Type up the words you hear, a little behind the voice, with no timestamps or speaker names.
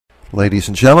Ladies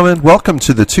and gentlemen, welcome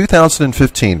to the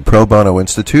 2015 Pro Bono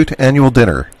Institute Annual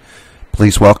Dinner.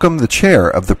 Please welcome the Chair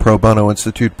of the Pro Bono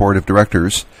Institute Board of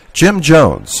Directors, Jim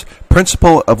Jones,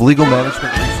 Principal of Legal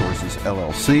Management Resources,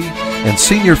 LLC, and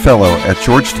Senior Fellow at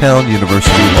Georgetown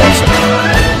University Law Center.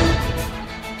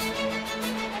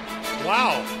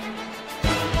 Wow.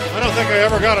 I don't think I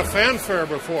ever got a fanfare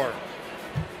before.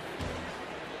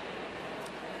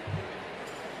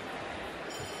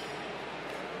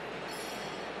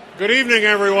 Good evening,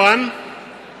 everyone.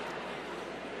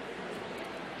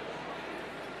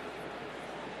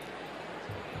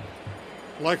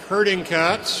 Like herding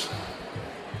cats,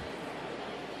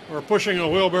 or pushing a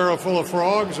wheelbarrow full of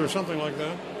frogs, or something like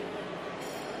that.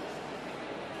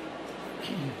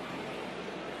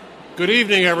 Good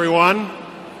evening, everyone,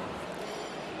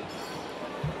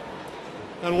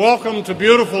 and welcome to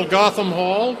beautiful Gotham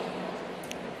Hall.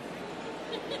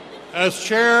 As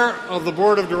chair of the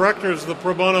Board of Directors of the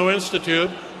Pro Bono Institute,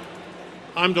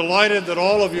 I'm delighted that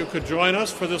all of you could join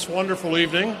us for this wonderful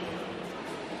evening.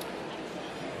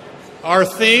 Our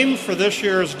theme for this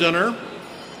year's dinner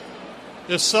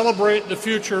is Celebrate the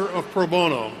Future of Pro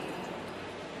Bono,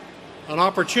 an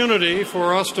opportunity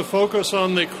for us to focus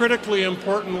on the critically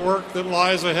important work that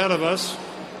lies ahead of us,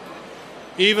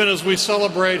 even as we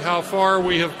celebrate how far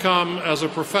we have come as a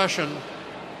profession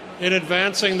in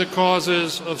advancing the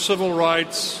causes of civil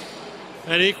rights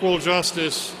and equal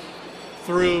justice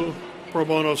through pro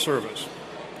bono service.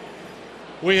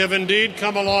 We have indeed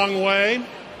come a long way,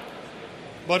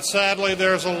 but sadly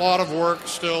there's a lot of work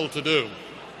still to do.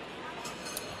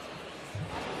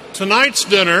 Tonight's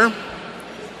dinner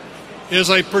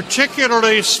is a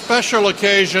particularly special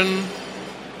occasion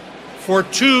for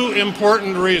two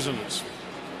important reasons.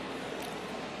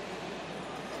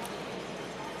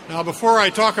 Now, before I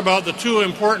talk about the two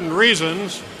important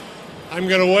reasons, I'm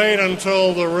going to wait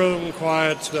until the room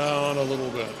quiets down a little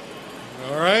bit.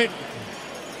 All right?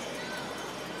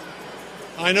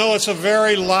 I know it's a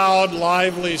very loud,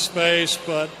 lively space,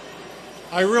 but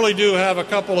I really do have a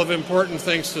couple of important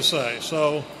things to say.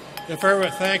 So,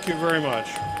 thank you very much.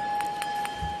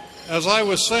 As I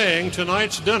was saying,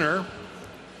 tonight's dinner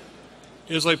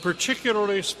is a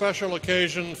particularly special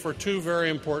occasion for two very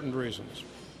important reasons.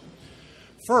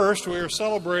 First, we are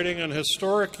celebrating an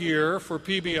historic year for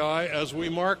PBI as we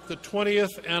mark the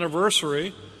 20th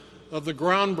anniversary of the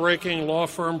groundbreaking law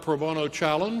firm Pro Bono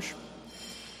Challenge,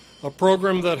 a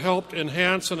program that helped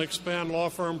enhance and expand law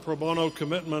firm pro bono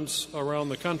commitments around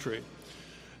the country.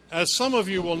 As some of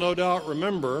you will no doubt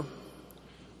remember,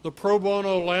 the pro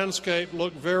bono landscape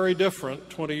looked very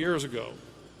different 20 years ago.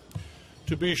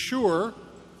 To be sure,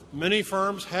 many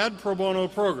firms had pro bono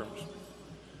programs,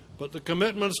 but the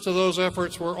commitments to those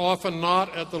efforts were often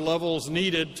not at the levels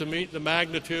needed to meet the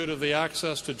magnitude of the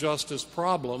access to justice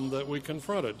problem that we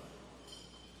confronted.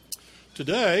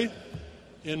 Today,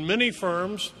 in many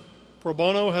firms, pro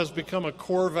bono has become a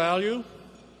core value,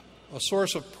 a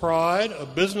source of pride, a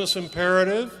business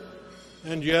imperative,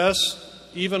 and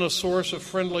yes, even a source of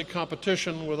friendly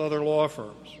competition with other law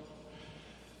firms.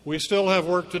 We still have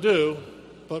work to do,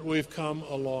 but we've come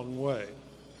a long way.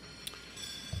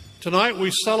 Tonight we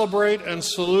celebrate and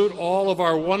salute all of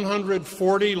our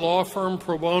 140 law firm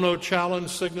pro bono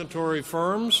challenge signatory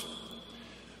firms.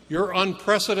 Your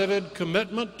unprecedented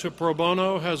commitment to pro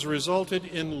bono has resulted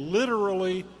in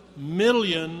literally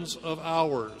millions of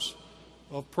hours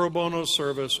of pro bono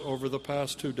service over the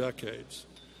past 2 decades.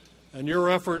 And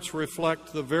your efforts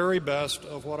reflect the very best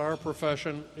of what our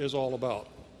profession is all about.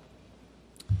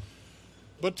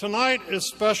 But tonight is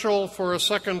special for a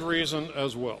second reason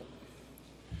as well.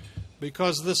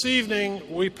 Because this evening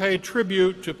we pay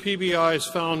tribute to PBI's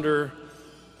founder,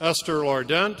 Esther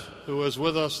Lardent, who is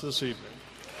with us this evening.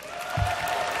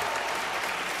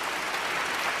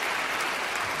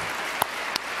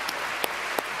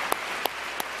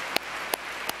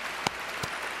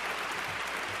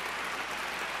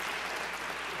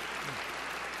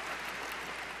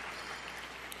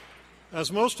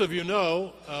 As most of you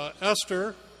know,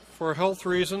 Esther, for health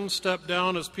reasons, stepped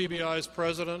down as PBI's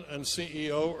president and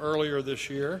CEO earlier this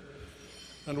year,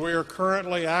 and we are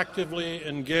currently actively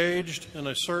engaged in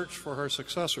a search for her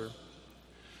successor.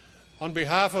 On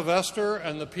behalf of Esther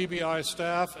and the PBI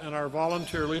staff and our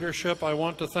volunteer leadership, I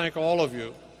want to thank all of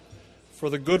you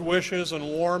for the good wishes and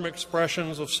warm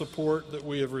expressions of support that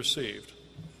we have received.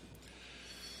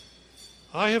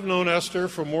 I have known Esther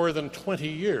for more than 20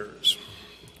 years.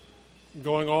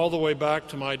 Going all the way back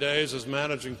to my days as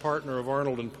managing partner of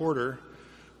Arnold & Porter,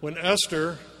 when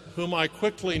Esther, whom I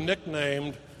quickly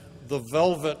nicknamed the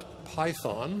Velvet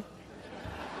Python,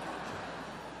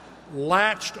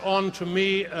 latched onto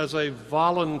me as a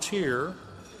volunteer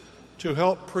to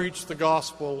help preach the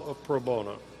gospel of pro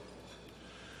bono.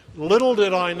 Little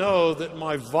did I know that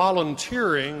my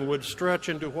volunteering would stretch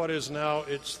into what is now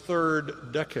its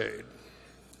third decade.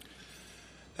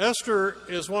 Esther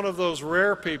is one of those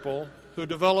rare people who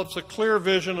develops a clear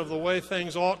vision of the way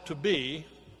things ought to be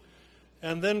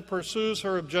and then pursues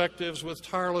her objectives with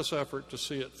tireless effort to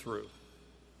see it through.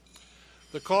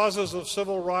 The causes of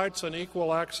civil rights and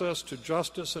equal access to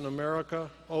justice in America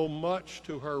owe much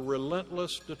to her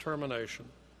relentless determination.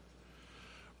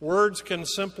 Words can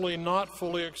simply not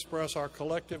fully express our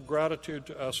collective gratitude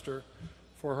to Esther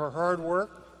for her hard work,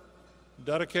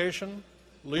 dedication,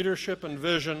 leadership, and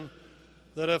vision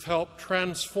that have helped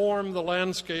transform the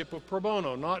landscape of pro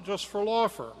bono, not just for law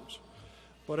firms,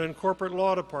 but in corporate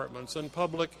law departments and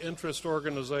public interest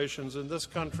organizations in this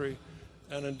country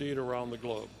and indeed around the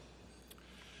globe.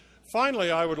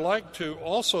 Finally, I would like to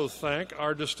also thank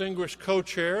our distinguished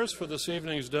co-chairs for this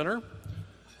evening's dinner,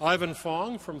 Ivan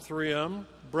Fong from 3M,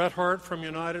 Bret Hart from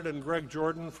United, and Greg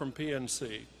Jordan from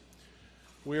PNC.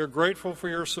 We are grateful for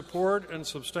your support and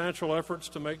substantial efforts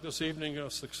to make this evening a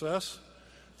success.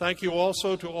 Thank you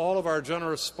also to all of our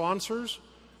generous sponsors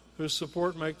whose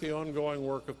support make the ongoing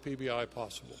work of PBI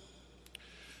possible.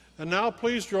 And now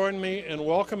please join me in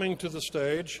welcoming to the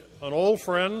stage an old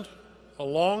friend, a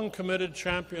long-committed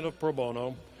champion of pro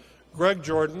bono, Greg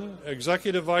Jordan,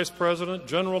 Executive Vice President,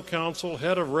 General Counsel,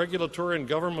 Head of Regulatory and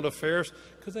Government Affairs,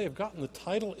 could they have gotten the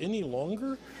title any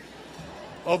longer?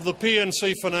 Of the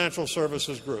PNC Financial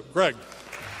Services Group. Greg.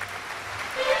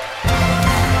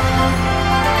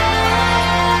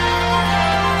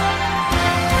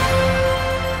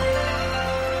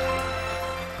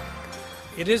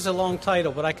 It is a long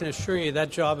title, but I can assure you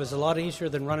that job is a lot easier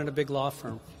than running a big law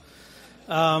firm.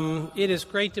 It is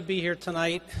great to be here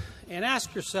tonight. And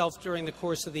ask yourself during the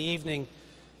course of the evening,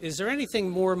 is there anything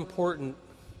more important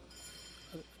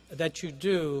that you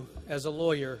do as a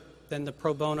lawyer than the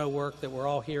pro bono work that we're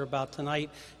all here about tonight?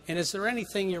 And is there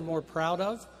anything you're more proud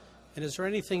of? And is there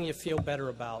anything you feel better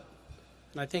about?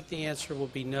 And I think the answer will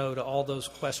be no to all those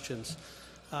questions.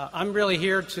 I'm really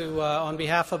here to, on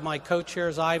behalf of my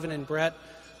co-chairs, Ivan and Brett,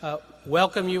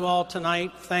 welcome you all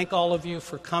tonight. Thank all of you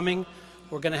for coming.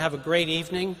 We're going to have a great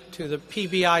evening. To the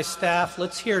PBI staff,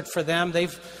 let's hear it for them.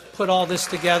 They've put all this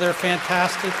together.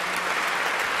 Fantastic.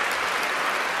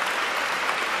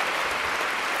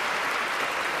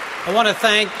 I want to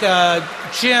thank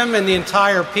Jim and the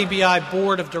entire PBI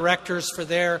Board of Directors for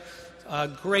their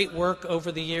great work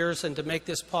over the years and to make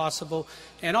this possible,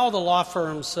 and all the law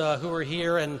firms who are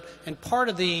here. And part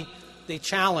of the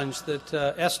challenge that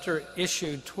Esther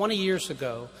issued 20 years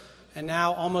ago, and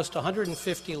now almost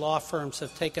 150 law firms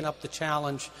have taken up the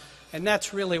challenge, and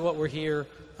that's really what we're here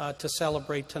to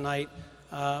celebrate tonight.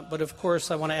 But of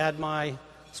course, I want to add my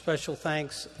special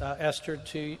thanks, Esther,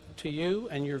 to you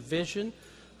and your vision.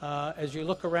 As you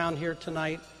look around here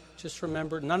tonight, just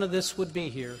remember, none of this would be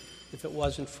here if it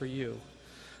wasn't for you.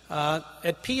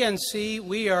 At PNC,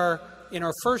 we are in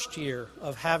our first year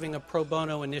of having a pro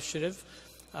bono initiative.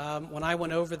 When I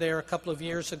went over there a couple of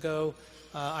years ago,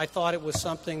 I thought it was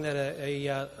something that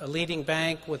a leading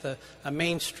bank with a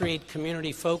Main Street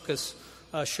community focus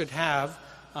should have.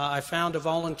 I found a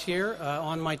volunteer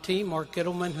on my team, Mark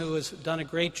Gittleman, who has done a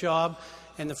great job.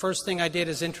 And the first thing I did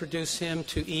is introduce him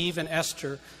to Eve and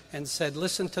Esther and said,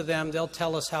 listen to them, they'll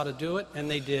tell us how to do it,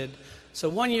 and they did. So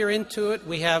 1 year into it,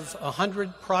 we have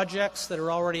 100 projects that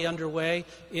are already underway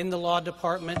in the law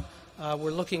department.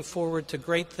 We're looking forward to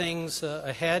great things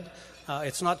ahead.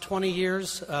 It's not 20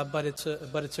 years, but it's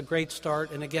a great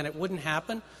start. And again, it wouldn't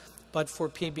happen but for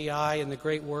PBI and the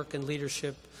great work and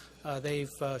leadership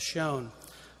they've shown.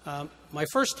 My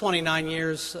first 29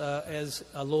 years as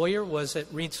a lawyer was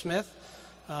at Reed Smith,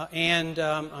 and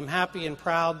I'm happy and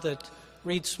proud that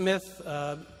Reed Smith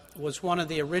was one of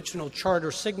the original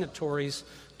charter signatories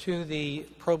to the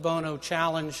pro bono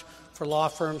challenge for law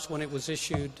firms when it was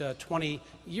issued 20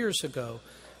 years ago.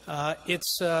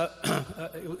 It's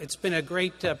been a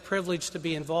great privilege to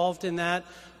be involved in that.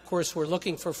 Of course, we're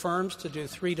looking for firms to do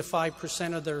 3 to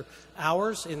 5% of their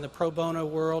hours in the pro bono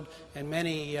world, and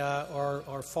many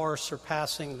are far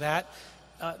surpassing that.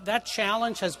 That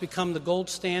challenge has become the gold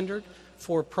standard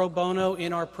for pro bono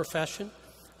in our profession.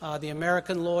 The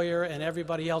American lawyer and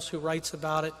everybody else who writes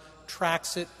about it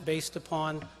tracks it based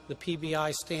upon the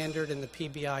PBI standard and the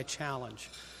PBI challenge.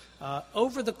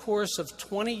 Over the course of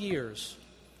 20 years,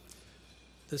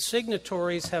 the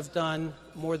signatories have done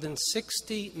more than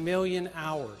 60 million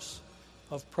hours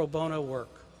of pro bono work.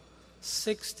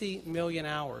 60 million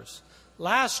hours.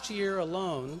 Last year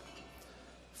alone,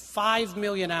 5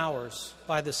 million hours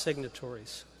by the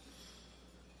signatories.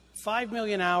 5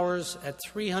 million hours at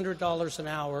 $300 an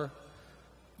hour,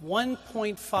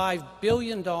 $1.5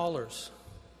 billion.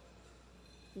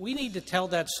 We need to tell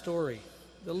that story.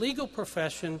 The legal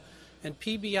profession and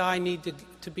PBI need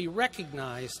to be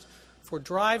recognized for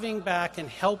driving back and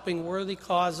helping worthy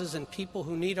causes and people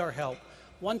who need our help.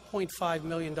 $1.5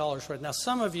 million right now.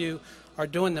 Some of you are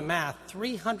doing the math.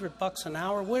 $300 an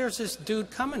hour? Where's this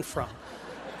dude coming from?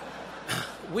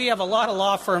 We have a lot of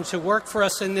law firms who work for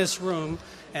us in this room,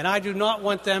 and I do not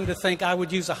want them to think I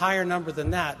would use a higher number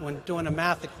than that when doing a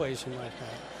math equation like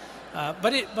that.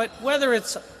 But whether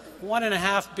it's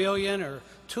 $1.5 billion or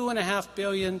 $2.5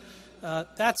 billion,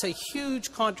 that's a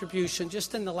huge contribution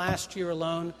just in the last year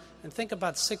alone. And think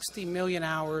about 60 million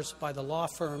hours by the law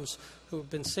firms who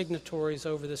have been signatories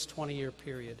over this 20-year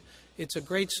period. It's a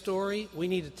great story. We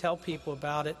need to tell people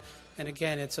about it. And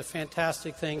again, it's a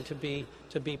fantastic thing to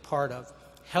be part of.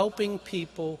 Helping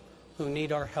people who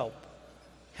need our help.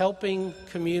 Helping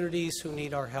communities who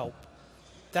need our help.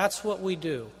 That's what we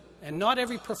do. And not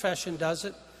every profession does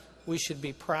it. We should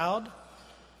be proud.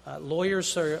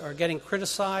 Lawyers are getting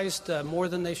criticized more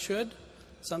than they should.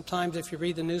 Sometimes if you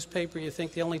read the newspaper, you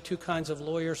think the only two kinds of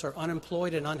lawyers are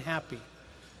unemployed and unhappy.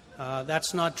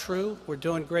 That's not true. We're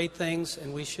doing great things,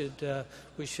 and we should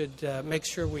make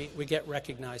sure we get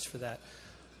recognized for that.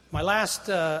 My last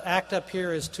act up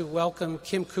here is to welcome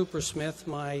Kim Cooper-Smith,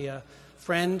 my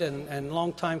friend and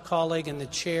longtime colleague and the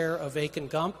chair of Aiken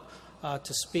Gump,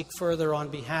 to speak further on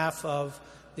behalf of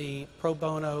the Pro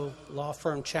Bono Law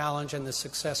Firm Challenge and the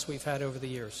success we've had over the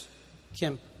years.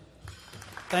 Kim.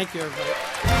 Thank you, everybody.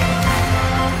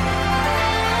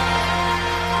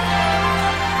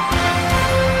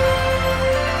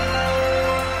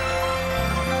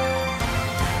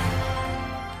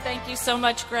 Thank you so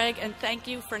much, Greg, and thank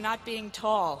you for not being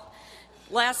tall.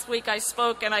 Last week I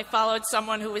spoke and I followed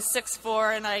someone who was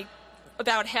 6'4", and I,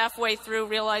 about halfway through,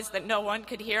 realized that no one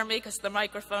could hear me because the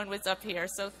microphone was up here,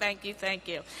 so thank you, thank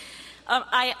you.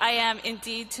 I am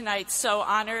indeed tonight so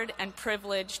honored and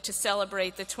privileged to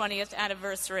celebrate the 20th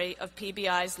anniversary of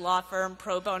PBI's Law Firm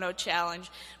Pro Bono Challenge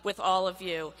with all of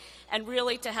you, and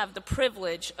really to have the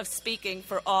privilege of speaking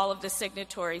for all of the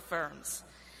signatory firms.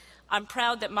 I'm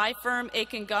proud that my firm,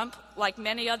 Aiken Gump, like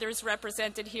many others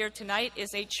represented here tonight,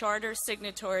 is a charter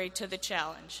signatory to the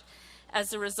challenge.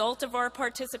 As a result of our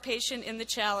participation in the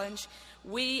challenge,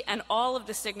 we and all of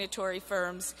the signatory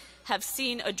firms have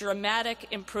seen a dramatic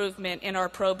improvement in our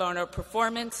pro bono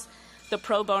performance, the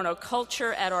pro bono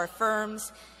culture at our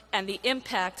firms, and the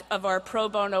impact of our pro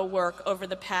bono work over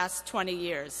the past 20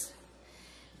 years.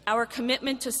 Our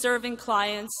commitment to serving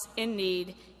clients in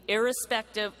need,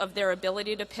 irrespective of their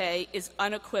ability to pay, is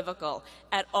unequivocal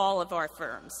at all of our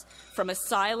firms, from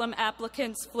asylum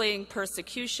applicants fleeing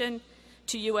persecution,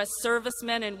 to U.S.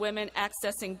 servicemen and women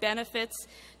accessing benefits,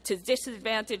 to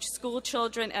disadvantaged school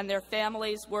children and their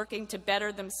families working to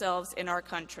better themselves in our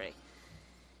country.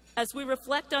 As we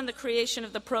reflect on the creation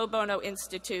of the Pro Bono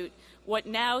Institute, what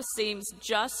now seems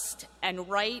just and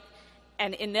right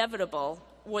and inevitable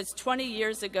was 20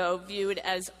 years ago viewed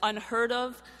as unheard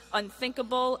of,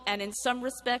 unthinkable, and in some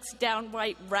respects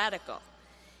downright radical.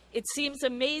 It seems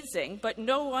amazing, but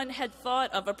no one had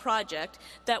thought of a project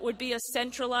that would be a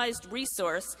centralized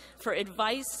resource for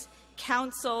advice,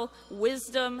 counsel,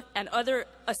 wisdom, and other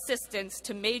assistance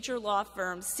to major law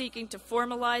firms seeking to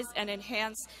formalize and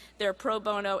enhance their pro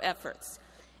bono efforts.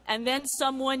 And then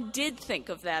someone did think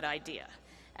of that idea,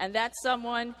 and that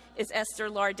someone is Esther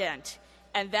Lardent,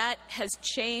 and that has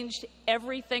changed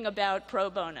everything about pro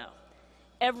bono.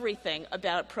 Everything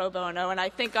about pro bono, and I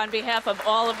think on behalf of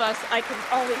all of us, I can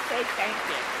only say thank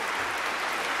you.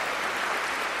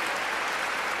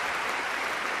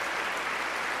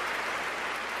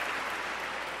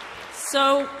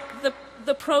 So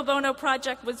the Pro Bono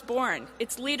Project was born.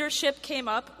 Its leadership came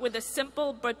up with a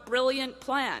simple but brilliant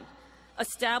plan.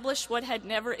 Establish what had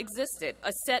never existed,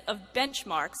 a set of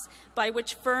benchmarks by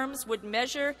which firms would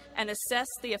measure and assess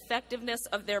the effectiveness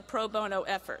of their pro bono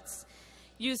efforts.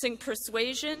 Using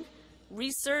persuasion,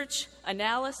 research,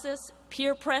 analysis,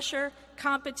 peer pressure,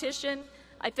 competition,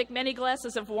 I think many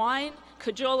glasses of wine,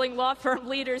 cajoling law firm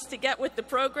leaders to get with the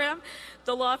program,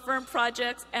 the Law Firm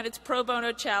Project and its Pro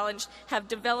Bono Challenge have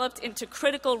developed into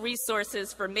critical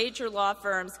resources for major law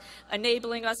firms,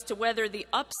 enabling us to weather the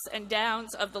ups and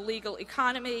downs of the legal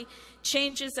economy,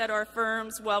 changes at our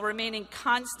firms, while remaining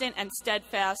constant and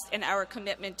steadfast in our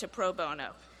commitment to pro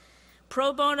bono.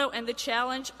 Pro bono and the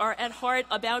challenge are at heart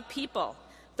about people,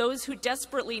 those who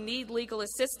desperately need legal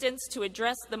assistance to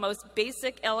address the most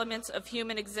basic elements of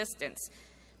human existence,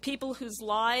 people whose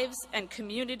lives and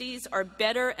communities are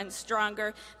better and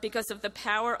stronger because of the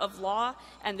power of law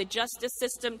and the justice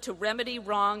system to remedy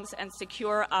wrongs and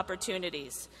secure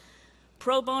opportunities.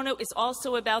 Pro bono is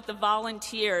also about the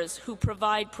volunteers who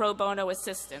provide pro bono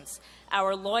assistance,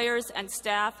 our lawyers and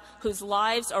staff whose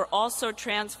lives are also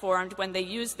transformed when they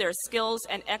use their skills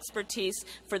and expertise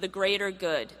for the greater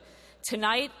good.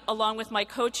 Tonight, along with my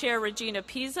co-chair Regina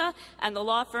Pisa and the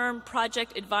Law Firm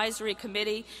Project Advisory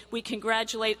Committee, we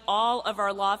congratulate all of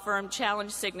our law firm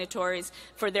challenge signatories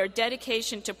for their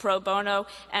dedication to pro bono,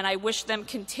 and I wish them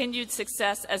continued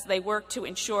success as they work to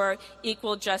ensure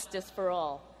equal justice for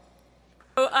all.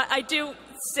 I do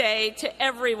say to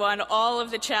everyone, all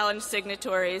of the challenge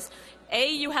signatories,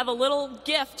 you have a little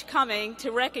gift coming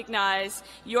to recognize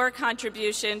your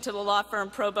contribution to the Law Firm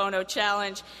Pro Bono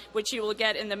Challenge, which you will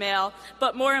get in the mail.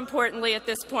 But more importantly at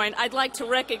this point, I'd like to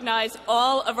recognize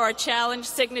all of our challenge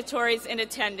signatories in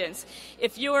attendance.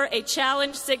 If you're a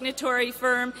challenge signatory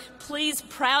firm, please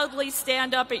proudly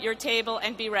stand up at your table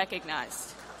and be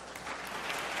recognized.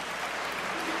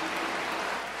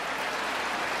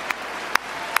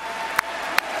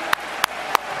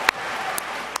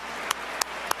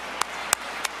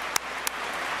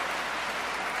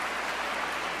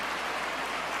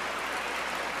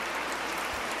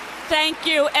 Thank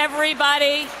you,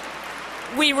 everybody.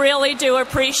 We really do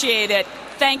appreciate it.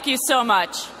 Thank you so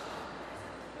much.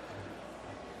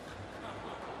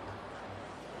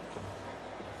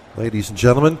 Ladies and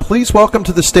gentlemen, please welcome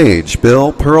to the stage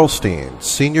Bill Pearlstein,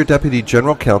 Senior Deputy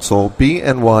General Counsel,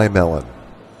 BNY Mellon.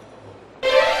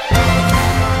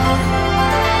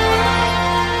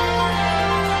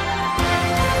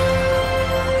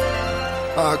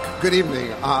 Good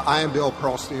evening. I am Bill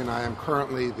Pearlstein. I am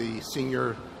currently the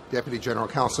Senior Deputy General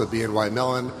Counsel of BNY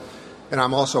Mellon, and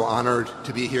I'm also honored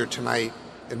to be here tonight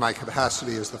in my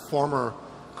capacity as the former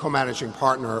co-managing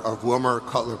partner of Wilmer,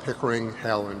 Cutler, Pickering,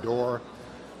 Hale & Dorr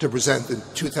to present the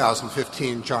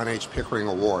 2015 John H. Pickering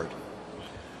Award.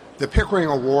 The Pickering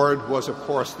Award was, of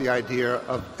course, the idea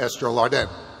of Esther Lardet,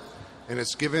 and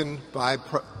it's given by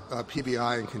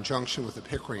PBI in conjunction with the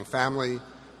Pickering family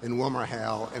and Wilmer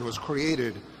Hale, and was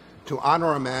created to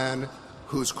honor a man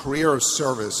whose career of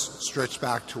service stretched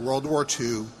back to World War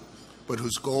II, but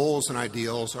whose goals and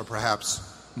ideals are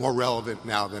perhaps more relevant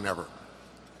now than ever.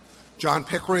 John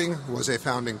Pickering was a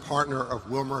founding partner of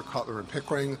Wilmer, Cutler, and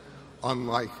Pickering.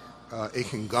 Unlike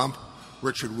Aiken Gump,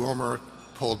 Richard Wilmer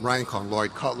pulled rank on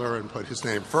Lloyd Cutler and put his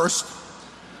name first,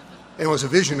 and was a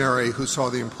visionary who saw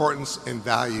the importance and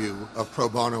value of pro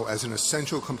bono as an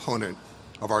essential component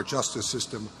of our justice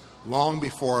system long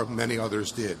before many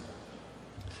others did.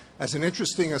 As an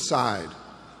interesting aside,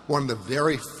 one of the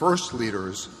very first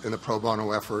leaders in the pro bono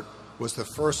effort was the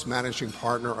first managing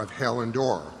partner of Hale &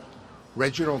 Dorr,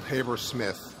 Reginald Haber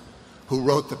Smith, who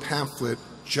wrote the pamphlet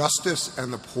Justice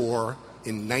and the Poor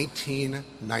in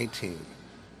 1919,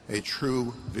 a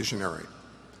true visionary.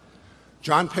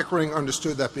 John Pickering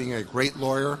understood that being a great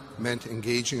lawyer meant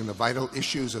engaging in the vital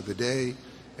issues of the day,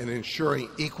 and ensuring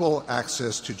equal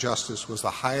access to justice was the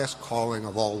highest calling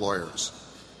of all lawyers.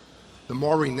 The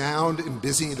more renowned and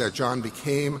busy that John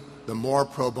became, the more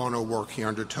pro bono work he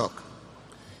undertook.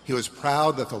 He was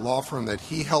proud that the law firm that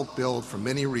he helped build for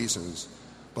many reasons,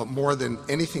 but more than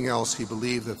anything else, he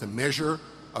believed that the measure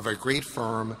of a great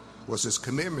firm was his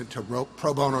commitment to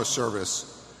pro bono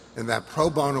service, and that pro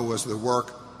bono was the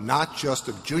work not just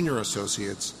of junior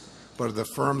associates, but of the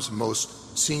firm's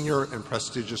most senior and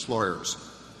prestigious lawyers.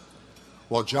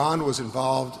 While John was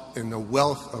involved in a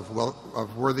wealth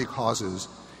of worthy causes,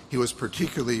 he was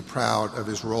particularly proud of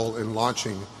his role in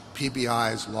launching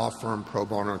PBI's Law Firm Pro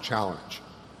Bono Challenge.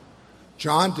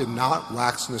 John did not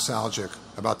wax nostalgic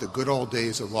about the good old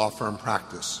days of law firm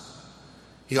practice.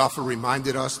 He often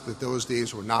reminded us that those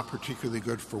days were not particularly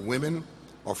good for women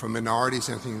or for minorities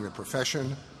entering the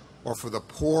profession or for the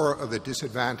poor or the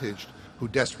disadvantaged who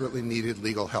desperately needed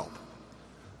legal help.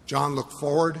 John looked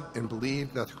forward and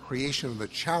believed that the creation of the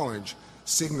challenge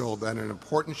signaled that an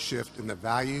important shift in the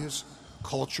values,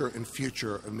 culture, and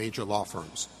future of major law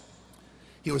firms.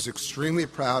 He was extremely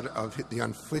proud of the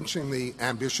unflinchingly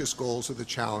ambitious goals of the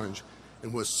challenge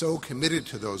and was so committed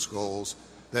to those goals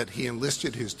that he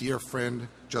enlisted his dear friend,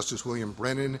 Justice William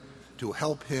Brennan, to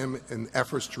help him in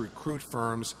efforts to recruit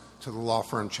firms to the Law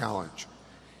Firm Challenge.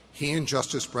 He and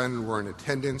Justice Brennan were in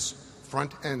attendance,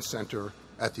 front and center,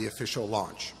 at the official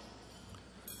launch.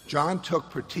 John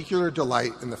took particular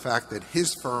delight in the fact that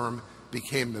his firm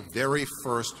became the very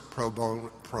first pro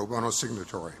bono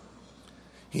signatory.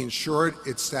 He ensured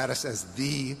its status as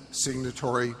the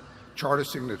charter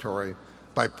signatory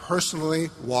by personally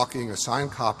walking a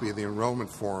signed copy of the enrollment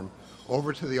form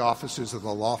over to the offices of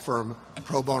the law firm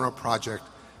Pro Bono Project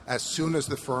as soon as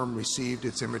the firm received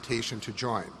its invitation to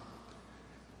join.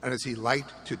 And as he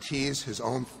liked to tease his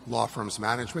own law firm's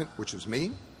management, which was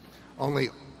me, only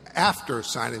after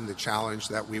signing the challenge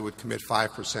that we would commit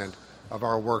 5% of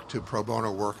our work to pro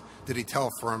bono work did he tell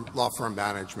law firm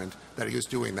management that he was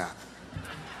doing that.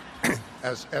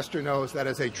 As Esther knows, that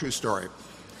is a true story.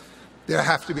 There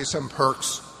have to be some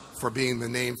perks for being the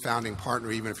named founding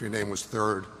partner, even if your name was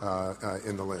third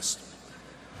in the list.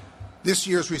 This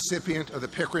year's recipient of the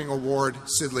Pickering Award,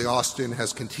 Sidley Austin,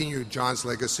 has continued John's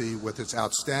legacy with its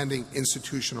outstanding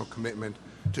institutional commitment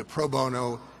to pro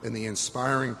bono and the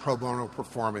inspiring pro bono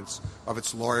performance of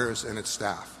its lawyers and its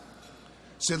staff.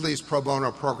 Sidley's pro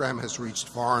bono program has reached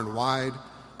far and wide,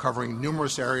 covering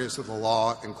numerous areas of the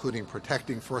law, including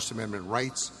protecting First Amendment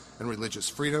rights and religious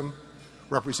freedom,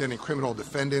 representing criminal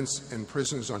defendants and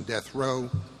prisoners on death row,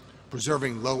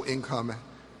 preserving low-income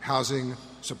housing,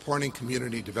 supporting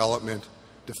community development,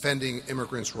 defending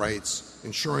immigrants' rights,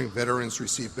 ensuring veterans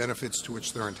receive benefits to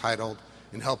which they're entitled,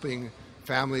 and helping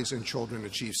families and children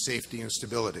achieve safety and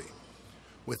stability.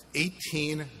 With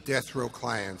 18 death row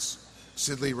clients,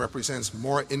 Sidley represents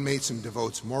more inmates and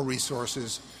devotes more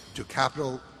resources to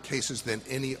capital cases than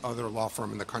any other law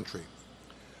firm in the country.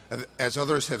 As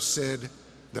others have said,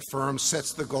 the firm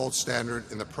sets the gold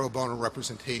standard in the pro bono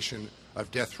representation of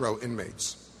death row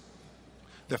inmates.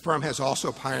 The firm has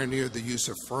also pioneered the use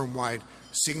of firm-wide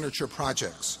signature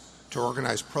projects to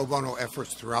organize pro bono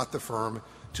efforts throughout the firm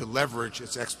to leverage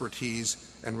its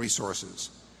expertise and resources.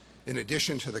 In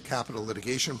addition to the Capital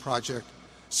Litigation Project,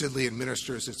 Sidley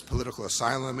administers its Political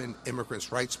Asylum and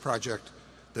Immigrants' Rights Project,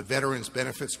 the Veterans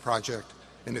Benefits Project,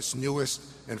 and its newest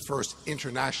and first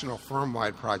international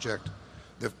firm-wide project,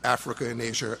 the Africa and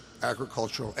Asia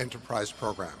Agricultural Enterprise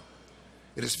Program.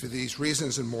 It is for these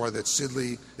reasons and more that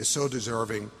Sidley is so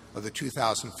deserving of the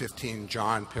 2015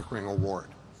 John Pickering Award.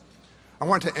 I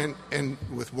want to end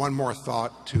with one more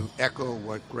thought to echo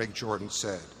what Greg Jordan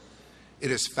said.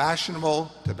 It is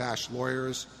fashionable to bash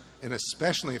lawyers, and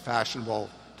especially fashionable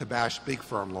to bash big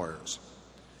firm lawyers.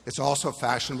 It's also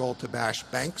fashionable to bash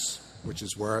banks, which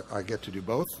is where I get to do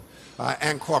both,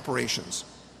 and corporations.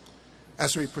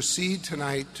 As we proceed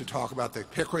tonight to talk about the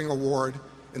Pickering Award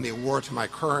and the award to my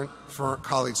current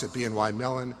colleagues at BNY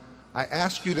Mellon, I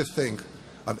ask you to think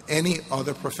of any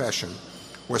other profession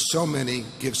where so many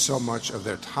give so much of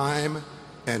their time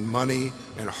and money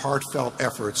and heartfelt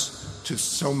efforts to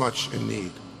so much in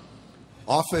need.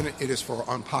 Often it is for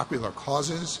unpopular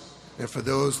causes and for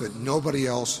those that nobody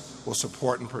else will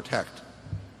support and protect.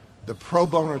 The pro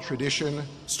bono tradition,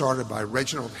 started by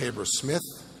Reginald Haber Smith,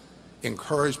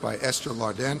 encouraged by Esther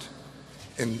Laudent,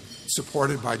 and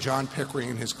supported by John Pickering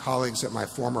and his colleagues at my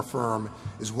former firm,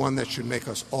 is one that should make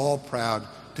us all proud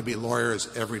to be lawyers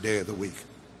every day of the week.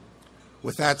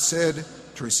 With that said,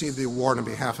 to receive the award on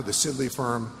behalf of the Sidley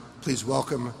firm, please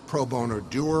welcome pro bono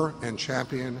doer and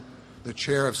champion, the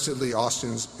chair of Sidley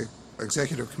Austin's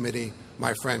Executive Committee,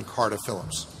 my friend Carter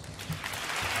Phillips.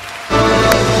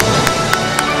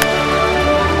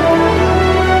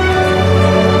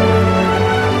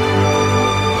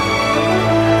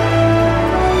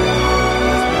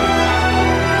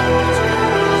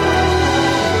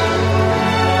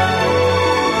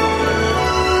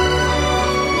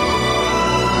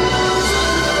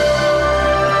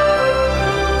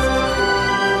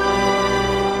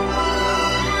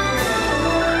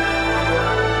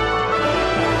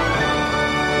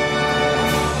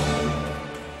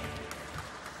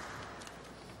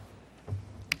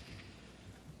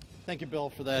 Thank you, Bill,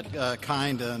 for that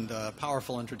kind and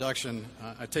powerful introduction.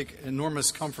 I take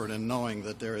enormous comfort in knowing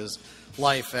that there is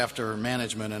life after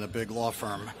management in a big law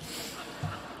firm.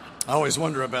 I always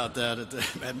wonder about that,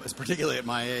 particularly at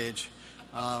my age.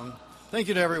 Thank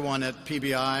you to everyone at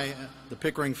PBI, the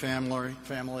Pickering family,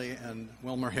 and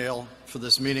WilmerHale for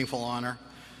this meaningful honor.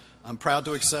 I'm proud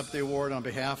to accept the award on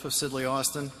behalf of Sidley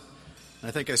Austin. I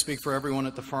think I speak for everyone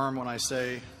at the firm when I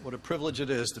say what a privilege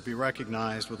it is to be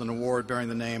recognized with an award bearing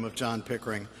the name of John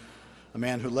Pickering, a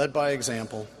man who led by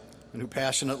example and who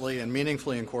passionately and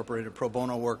meaningfully incorporated pro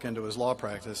bono work into his law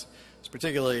practice. It's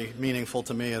particularly meaningful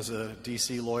to me as a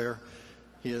D.C. lawyer.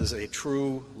 He is a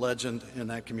true legend in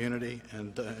that community,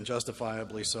 and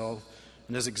justifiably so.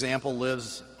 And his example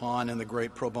lives on in the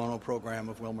great pro bono program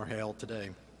of WilmerHale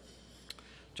today.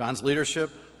 John's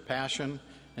leadership, passion,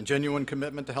 and genuine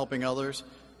commitment to helping others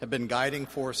have been guiding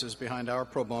forces behind our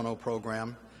pro bono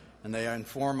program, and they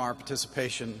inform our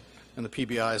participation in the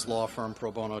PBI's Law Firm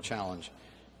Pro Bono Challenge.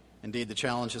 Indeed, the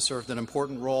challenge has served an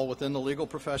important role within the legal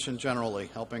profession generally,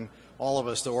 helping all of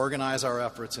us to organize our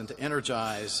efforts and to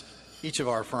energize each of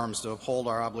our firms to uphold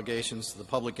our obligations to the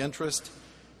public interest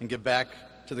and give back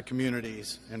to the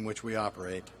communities in which we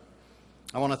operate.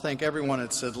 I want to thank everyone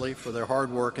at Sidley for their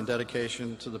hard work and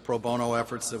dedication to the pro bono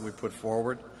efforts that we put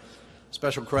forward.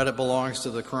 Special credit belongs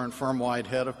to the current firm-wide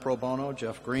head of pro bono,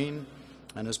 Jeff Green,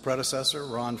 and his predecessor,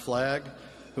 Ron Flagg,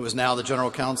 who is now the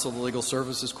General Counsel of the Legal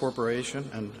Services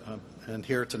Corporation and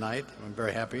here tonight. I'm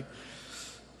very happy.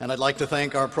 And I'd like to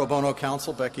thank our pro bono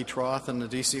counsel, Becky Troth in the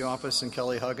D.C. office, and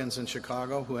Kelly Huggins in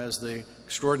Chicago, who has the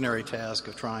extraordinary task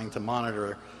of trying to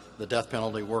monitor the death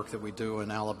penalty work that we do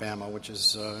in Alabama, which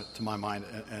is, to my mind,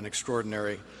 an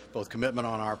extraordinary both commitment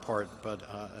on our part, but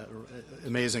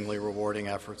amazingly rewarding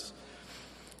efforts.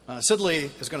 Sidley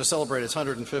is going to celebrate its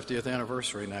 150th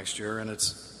anniversary next year,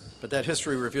 but that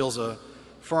history reveals a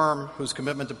firm whose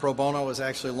commitment to pro bono is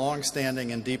actually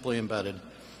long-standing and deeply embedded.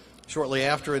 Shortly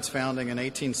after its founding in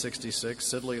 1866,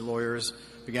 Sidley lawyers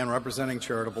began representing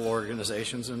charitable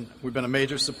organizations, and we've been a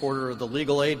major supporter of the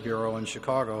Legal Aid Bureau in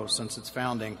Chicago since its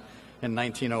founding in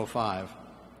 1905.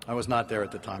 I was not there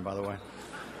at the time, by the way.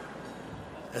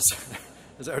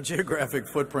 As our geographic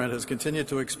footprint has continued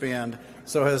to expand,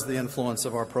 so has the influence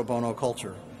of our pro bono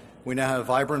culture. We now have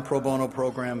vibrant pro bono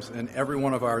programs in every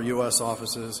one of our U.S.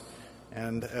 offices,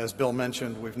 and as Bill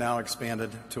mentioned, we've now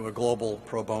expanded to a global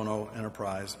pro bono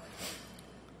enterprise.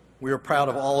 We are proud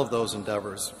of all of those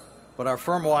endeavors, but our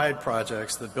firm-wide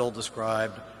projects that Bill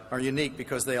described are unique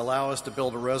because they allow us to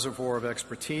build a reservoir of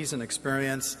expertise and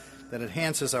experience that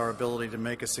enhances our ability to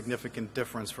make a significant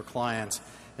difference for clients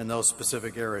in those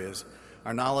specific areas.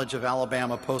 Our knowledge of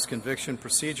Alabama post-conviction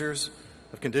procedures,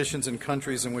 of conditions in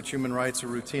countries in which human rights are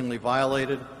routinely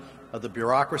violated, of the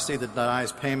bureaucracy that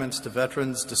denies payments to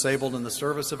veterans disabled in the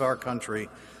service of our country,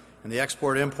 and the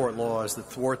export-import laws that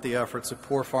thwart the efforts of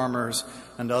poor farmers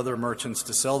and other merchants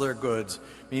to sell their goods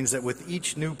means that with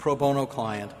each new pro bono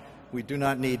client, we do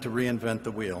not need to reinvent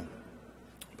the wheel.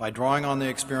 By drawing on the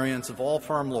experience of all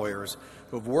firm lawyers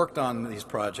who have worked on these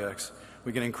projects,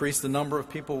 we can increase the number of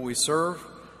people we serve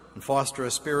and foster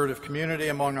a spirit of community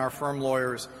among our firm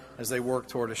lawyers as they work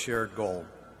toward a shared goal.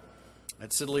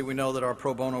 At Sidley, we know that our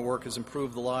pro bono work has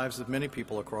improved the lives of many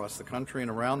people across the country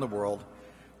and around the world.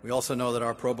 We also know that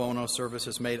our pro bono service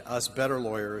has made us better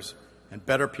lawyers and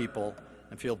better people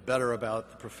and feel better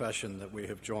about the profession that we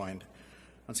have joined.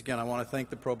 Once again, I want to thank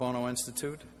the Pro Bono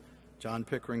Institute, John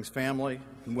Pickering's family,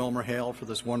 and Wilmer Hale for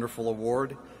this wonderful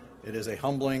award. It is a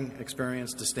humbling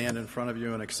experience to stand in front of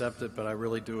you and accept it, but I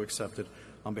really do accept it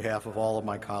on behalf of all of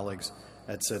my colleagues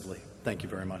at Sidley. Thank you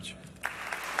very much.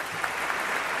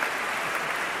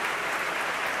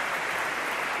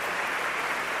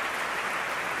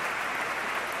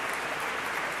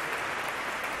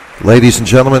 Ladies and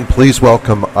gentlemen, please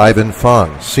welcome Ivan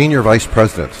Fong, Senior Vice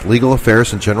President, Legal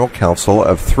Affairs and General Counsel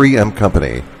of 3M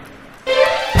Company.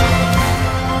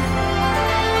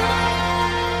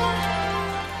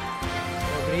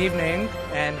 Good evening,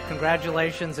 and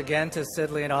congratulations again to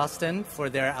Sidley and Austin for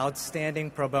their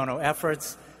outstanding pro bono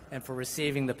efforts and for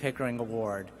receiving the Pickering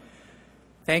Award.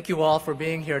 Thank you all for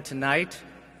being here tonight.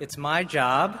 It's my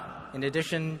job, in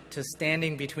addition to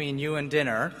standing between you and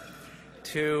dinner,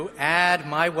 to add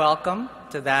my welcome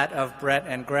to that of Brett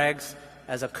and Greg's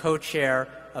as a co-chair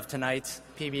of tonight's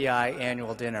PBI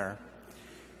Annual Dinner.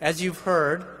 As you've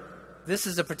heard, this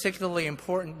is a particularly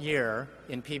important year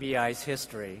in PBI's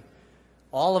history.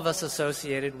 All of us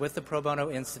associated with the Pro Bono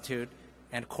Institute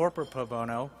and corporate pro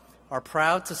bono are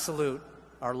proud to salute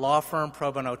our law firm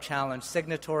Pro Bono Challenge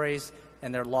signatories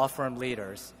and their law firm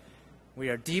leaders. We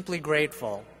are deeply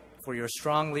grateful for your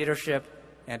strong leadership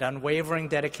and unwavering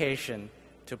dedication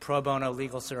to pro bono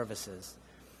legal services.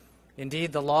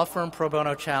 Indeed, the Law Firm Pro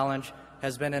Bono Challenge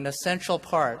has been an essential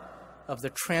part of the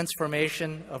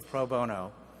transformation of pro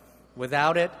bono.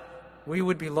 Without it, we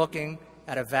would be looking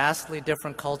at a vastly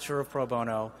different culture of pro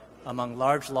bono among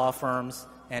large law firms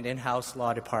and in-house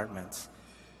law departments.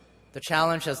 The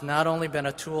challenge has not only been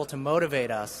a tool to motivate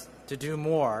us to do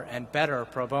more and better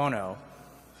pro bono,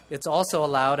 it's also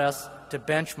allowed us to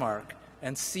benchmark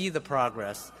and see the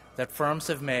progress that firms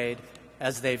have made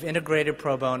as they've integrated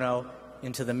pro bono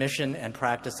into the mission and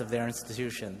practice of their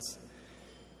institutions.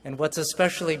 And what's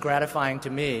especially gratifying to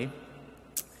me,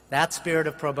 that spirit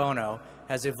of pro bono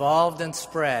has evolved and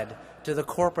spread to the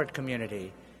corporate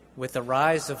community with the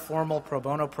rise of formal pro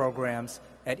bono programs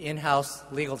at in-house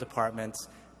legal departments,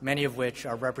 many of which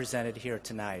are represented here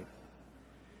tonight.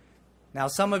 Now,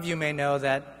 some of you may know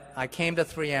that I came to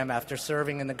 3M after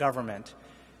serving in the government,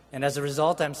 and as a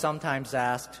result, I'm sometimes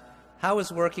asked, how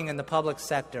is working in the public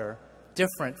sector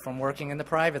different from working in the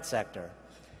private sector?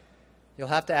 You'll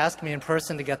have to ask me in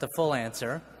person to get the full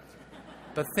answer,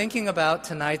 but thinking about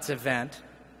tonight's event,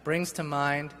 brings to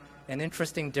mind an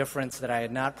interesting difference that I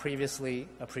had not previously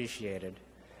appreciated.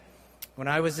 When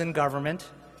I was in government,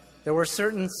 there were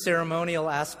certain ceremonial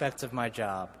aspects of my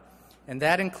job, and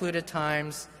that included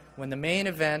times when the main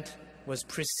event was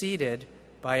preceded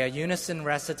by a unison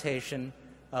recitation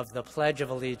of the Pledge of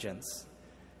Allegiance.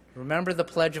 Remember the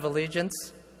Pledge of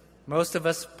Allegiance? Most of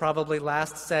us probably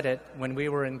last said it when we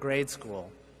were in grade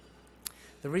school.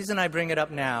 The reason I bring it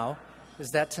up now is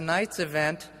that tonight's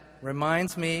event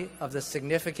reminds me of the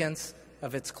significance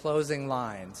of its closing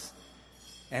lines.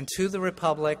 And to the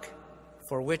Republic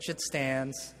for which it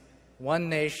stands, one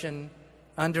nation,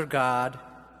 under God,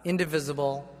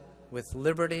 indivisible, with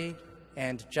liberty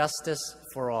and justice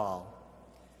for all.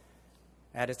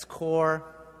 At its core,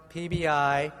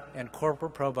 PBI and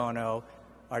corporate pro bono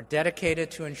are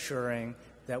dedicated to ensuring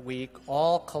that we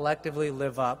all collectively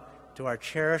live up to our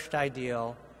cherished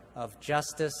ideal of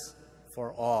justice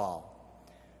for all.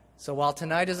 So while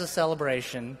tonight is a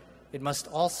celebration, it must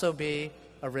also be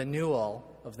a renewal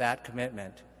of that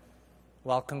commitment.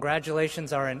 While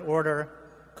congratulations are in order,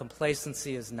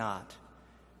 complacency is not.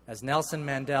 As Nelson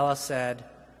Mandela said,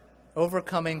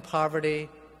 overcoming poverty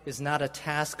is not a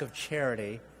task of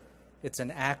charity, it's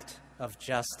an act of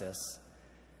justice.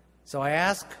 So I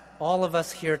ask all of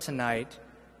us here tonight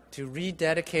to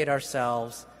rededicate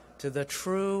ourselves to the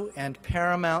true and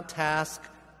paramount task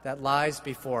that lies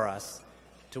before us,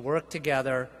 to work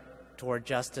together toward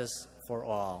justice for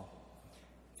all.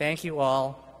 Thank you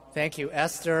all. Thank you,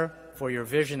 Esther, for your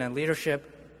vision and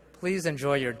leadership. Please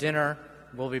enjoy your dinner.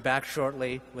 We'll be back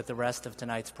shortly with the rest of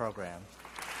tonight's program.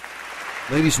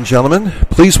 Ladies and gentlemen,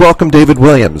 please welcome David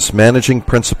Williams, Managing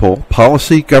Principal,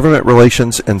 Policy, Government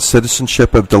Relations, and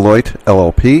Citizenship of Deloitte,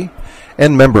 LLP,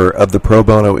 and member of the Pro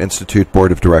Bono Institute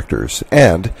Board of Directors,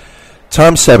 and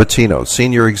Tom Sabatino,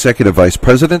 Senior Executive Vice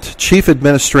President, Chief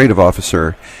Administrative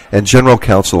Officer, and General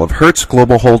Counsel of Hertz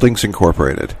Global Holdings,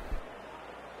 Incorporated.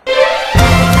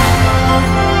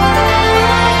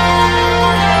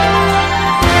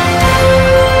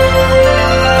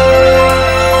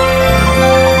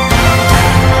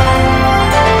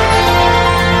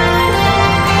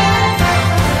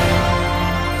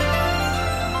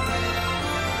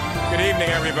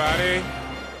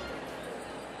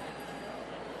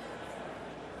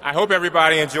 I hope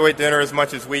everybody enjoyed dinner as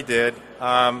much as we did.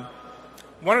 One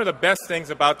of the best things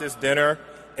about this dinner,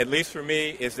 at least for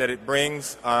me, is that it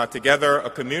brings together a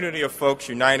community of folks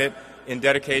united in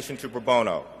dedication to pro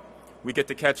bono. We get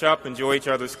to catch up, enjoy each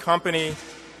other's company,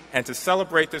 and to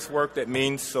celebrate this work that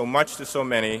means so much to so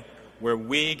many, where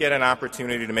we get an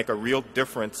opportunity to make a real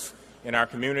difference in our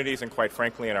communities and, quite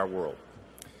frankly, in our world.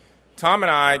 Tom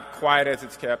and I, quiet as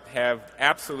it's kept, have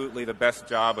absolutely the best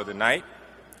job of the night.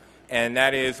 And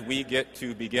that is, we get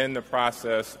to begin the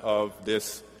process of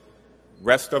this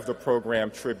rest of the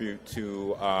program tribute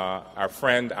to our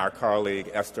friend, our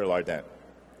colleague, Esther Lardent.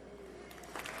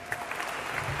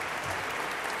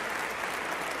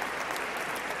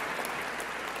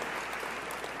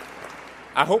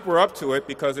 I hope we're up to it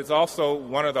because it's also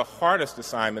one of the hardest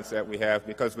assignments that we have,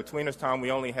 because between us, Tom,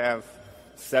 we only have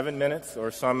 7 minutes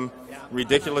or some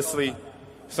ridiculously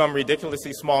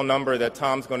small number that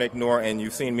Tom's going to ignore, and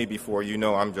you've seen me before. You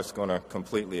know I'm just going to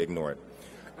completely ignore it.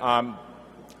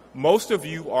 Most of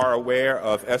you are aware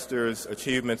of Esther's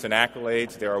achievements and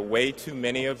accolades. There are way too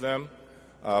many of them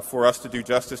for us to do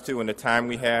justice to in the time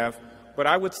we have. But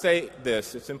I would say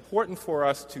this: it's important for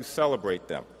us to celebrate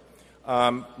them.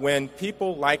 When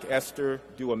people like Esther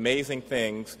do amazing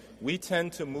things, we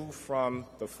tend to move from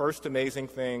the first amazing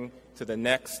thing to the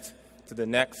next, to the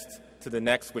next, to the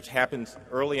next, which happens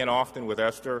early and often with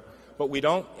Esther, but we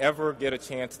don't ever get a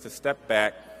chance to step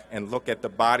back and look at the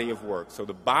body of work. So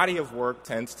the body of work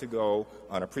tends to go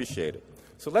unappreciated.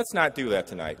 So let's not do that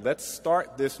tonight. Let's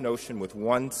start this notion with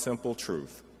one simple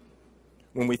truth.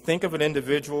 When we think of an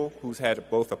individual who's had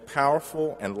both a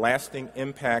powerful and lasting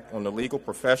impact on the legal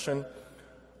profession,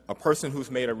 a person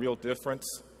who's made a real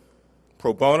difference,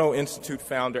 Pro Bono Institute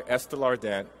founder Esther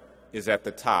Lardent is at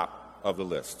the top of the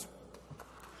list.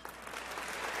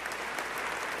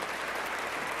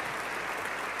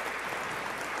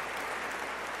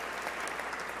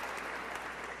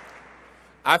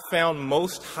 I've found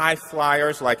most high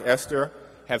flyers like Esther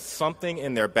have something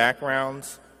in their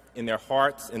backgrounds, in their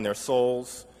hearts, in their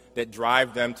souls that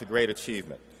drive them to great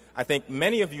achievement. I think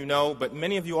many of you know, but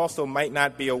many of you also might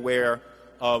not be aware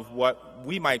of what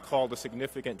we might call the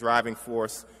significant driving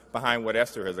force behind what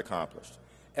Esther has accomplished.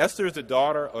 Esther is the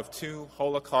daughter of 2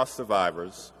 Holocaust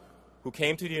survivors who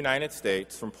came to the United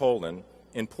States from Poland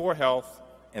in poor health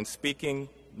and speaking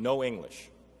no English.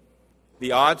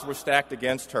 The odds were stacked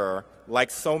against her, like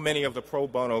so many of the pro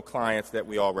bono clients that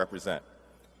we all represent.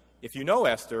 If you know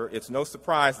Esther, it's no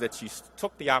surprise that she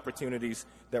took the opportunities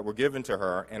that were given to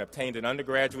her and obtained an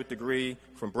undergraduate degree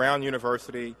from Brown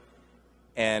University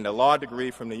and a law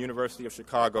degree from the University of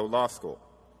Chicago Law School.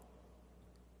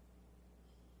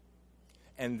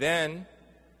 And then,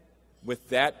 with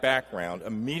that background,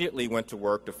 immediately went to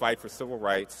work to fight for civil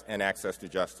rights and access to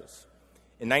justice.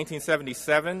 In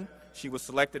 1977, she was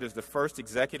selected as the first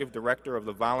executive director of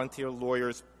the Volunteer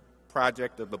Lawyers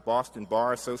Project of the Boston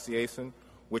Bar Association,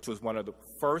 which was one of the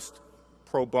first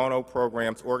pro bono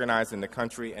programs organized in the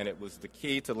country, and it was the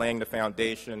key to laying the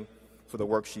foundation for the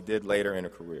work she did later in her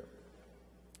career.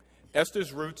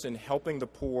 Esther's roots in helping the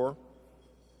poor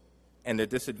and the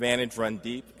disadvantaged run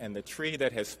deep, and the tree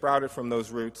that has sprouted from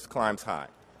those roots climbs high.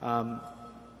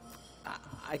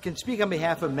 I can speak on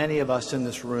behalf of many of us in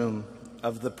this room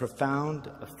of the profound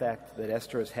effect that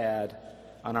Esther has had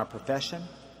on our profession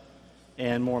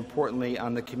and, more importantly,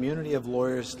 on the community of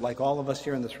lawyers like all of us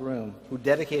here in this room who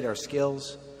dedicate our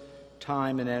skills,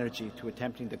 time, and energy to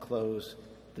attempting to close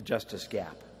the justice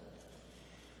gap.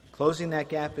 Closing that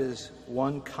gap is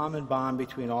one common bond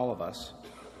between all of us,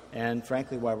 and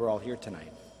frankly why we're all here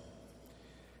tonight.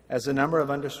 As the number of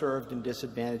underserved and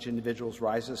disadvantaged individuals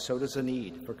rises, so does the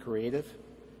need for creative,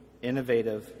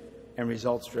 innovative, and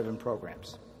results-driven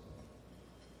programs.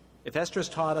 If Esther has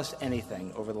taught us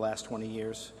anything over the last 20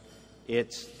 years,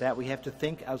 it's that we have to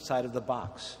think outside of the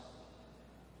box.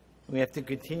 We have to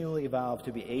continually evolve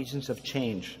to be agents of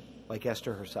change like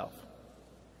Esther herself.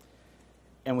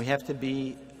 And we have to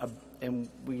be, and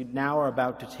we now are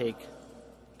about to take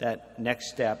that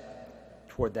next step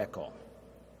toward that goal.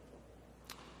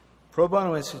 Pro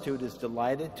Bono Institute is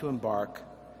delighted to embark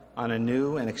on a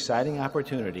new and exciting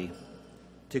opportunity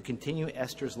to continue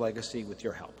Esther's legacy with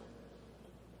your help.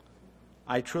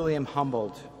 I truly am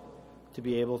humbled to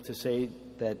be able to say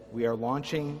that we are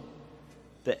launching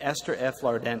the Esther F.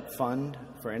 Lardent Fund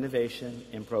for Innovation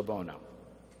in Pro Bono.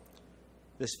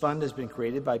 This fund has been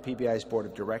created by PBI's Board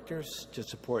of Directors to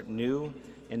support new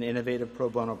and innovative pro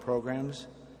bono programs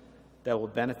that will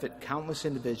benefit countless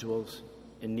individuals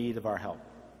in need of our help.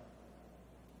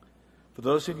 For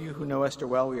those of you who know Esther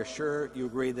well, we are sure you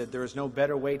agree that there is no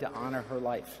better way to honor her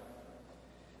life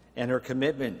and her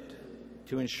commitment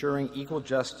to ensuring equal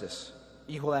access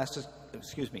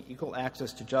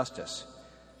to justice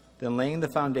than laying the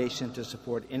foundation to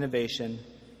support innovation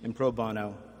in pro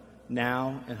bono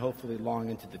now and hopefully long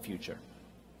into the future.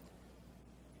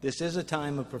 This is a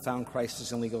time of profound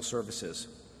crisis in legal services,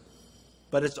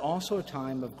 but it's also a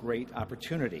time of great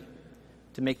opportunity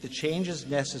to make the changes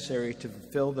necessary to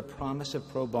fulfill the promise of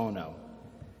pro bono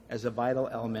as a vital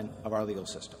element of our legal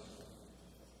system.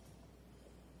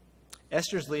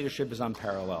 Esther's leadership is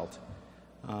unparalleled.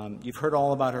 You've heard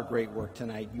all about her great work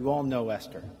tonight. You all know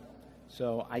Esther,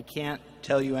 so I can't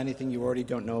tell you anything you already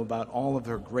don't know about all of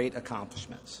her great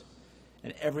accomplishments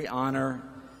and every honor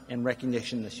and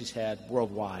recognition that she's had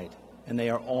worldwide, and they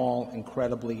are all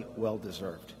incredibly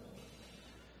well-deserved.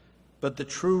 But the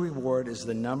true reward is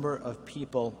the number of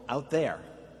people out there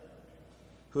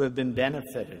who have been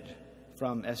benefited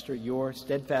from, Esther, your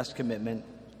steadfast commitment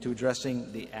to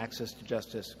addressing the access to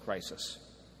justice crisis.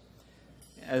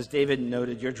 As David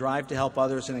noted, your drive to help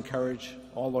others and encourage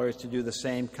all lawyers to do the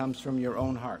same comes from your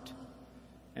own heart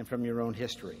and from your own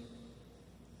history.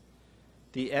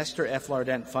 The Esther F.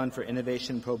 Lardent Fund for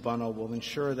Innovation Pro Bono will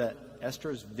ensure that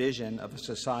Esther's vision of a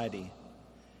society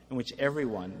in which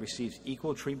everyone receives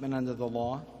equal treatment under the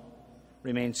law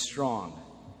remains strong,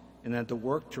 and that the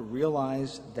work to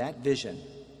realize that vision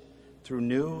through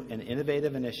new and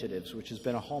innovative initiatives, which has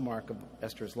been a hallmark of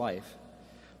Esther's life,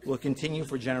 will continue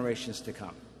for generations to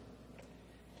come.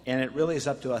 And it really is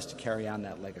up to us to carry on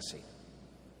that legacy.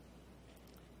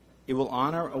 It will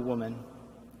honor a woman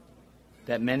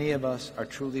that many of us are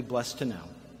truly blessed to know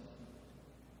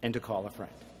and to call a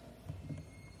friend.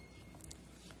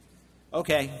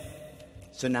 Okay,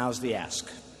 so now's the ask.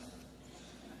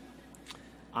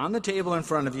 On the table in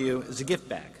front of you is a gift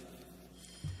bag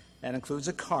that includes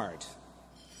a card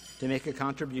to make a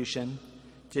contribution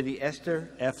to the Esther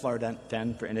F. Lardent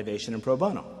Fund for Innovation in Pro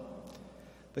Bono.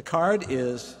 The card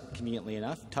is, conveniently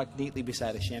enough, tucked neatly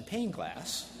beside a champagne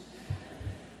glass,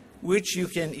 which you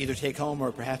can either take home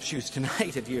or perhaps use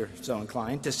tonight if you're so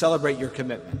inclined to celebrate your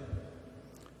commitment.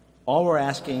 All we're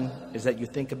asking is that you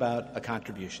think about a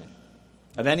contribution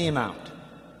of any amount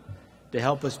to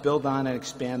help us build on and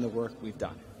expand the work we've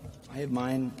done. I have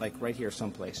mine like right here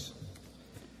someplace.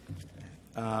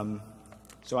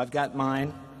 So I've got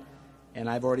mine, and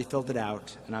I've already filled it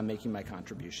out, and I'm making my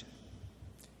contribution.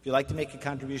 If you'd like to make a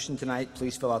contribution tonight,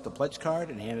 please fill out the pledge card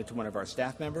and hand it to one of our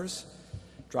staff members.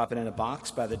 Drop it in a box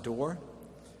by the door.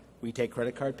 We take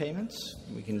credit card payments.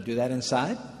 We can do that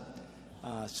inside.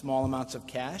 Small amounts of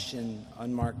cash and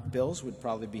unmarked bills would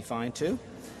probably be fine too.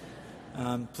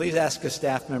 Please ask a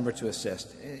staff member to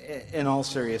assist. In all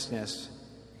seriousness,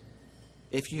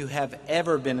 if you have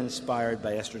ever been inspired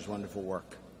by Esther's wonderful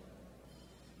work,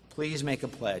 please make a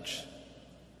pledge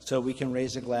so we can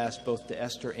raise a glass both to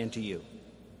Esther and to you.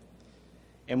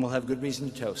 And we'll have good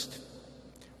reason to toast.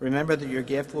 Remember that your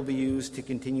gift will be used to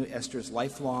continue Esther's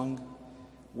lifelong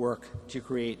work to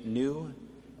create new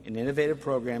and innovative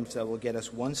programs that will get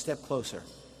us one step closer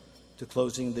to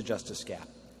closing the justice gap.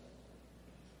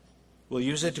 We'll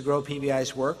use it to grow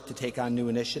PBI's work, to take on new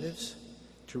initiatives,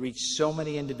 to reach so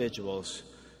many individuals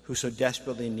who so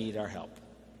desperately need our help.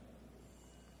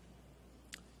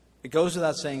 It goes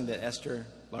without saying that Esther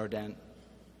Lardent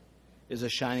is a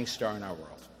shining star in our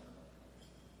world.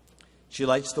 She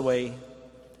lights the way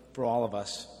for all of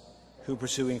us who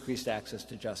pursue increased access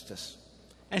to justice.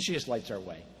 And she just lights our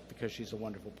way because she's a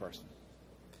wonderful person.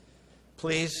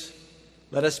 Please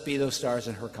let us be those stars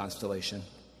in her constellation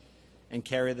and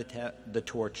carry the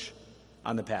torch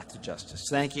on the path to justice.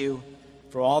 Thank you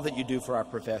for all that you do for our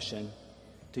profession.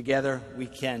 Together, we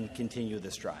can continue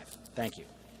this drive. Thank you.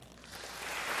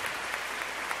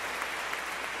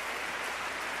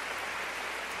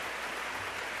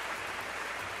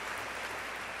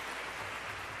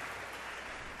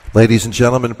 Ladies and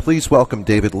gentlemen, please welcome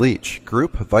David Leach,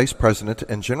 Group Vice President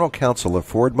and General Counsel of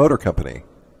Ford Motor Company.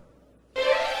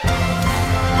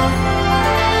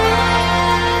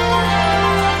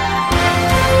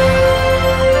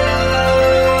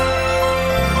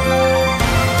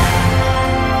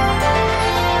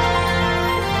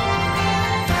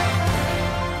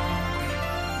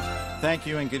 Thank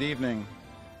you and good evening.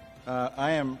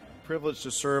 I am privileged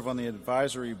to serve on the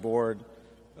advisory board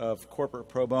of Corporate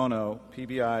Pro Bono,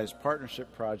 PBI's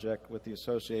partnership project with the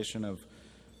Association of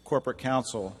Corporate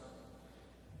Counsel.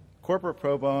 Corporate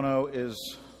Pro Bono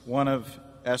is one of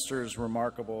Esther's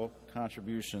remarkable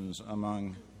contributions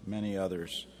among many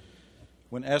others.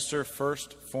 When Esther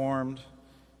first formed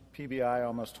PBI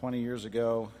almost 20 years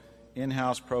ago,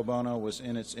 in-house pro bono was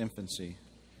in its infancy.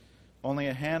 Only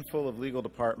a handful of legal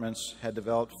departments had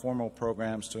developed formal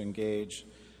programs to engage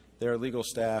their legal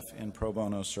staff in pro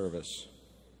bono service.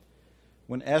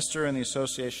 When Esther and the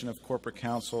Association of Corporate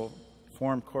Counsel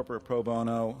formed Corporate Pro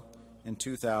Bono in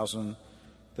 2000,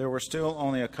 there were still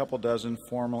only a couple dozen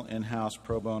formal in-house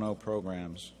pro bono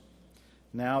programs.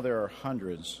 Now there are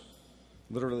hundreds,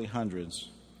 literally hundreds.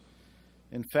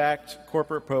 In fact,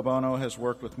 Corporate Pro Bono has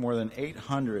worked with more than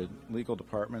 800 legal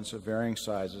departments of varying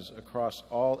sizes across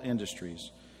all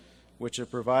industries, which have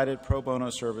provided pro bono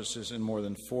services in more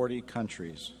than 40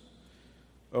 countries.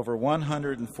 Over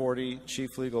 140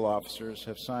 chief legal officers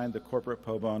have signed the Corporate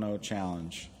Pro Bono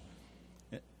Challenge,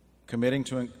 committing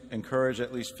to encourage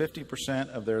at least 50%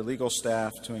 of their legal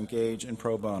staff to engage in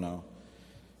pro bono.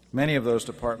 Many of those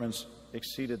departments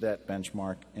exceeded that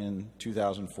benchmark in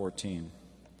 2014.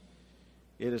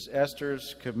 It is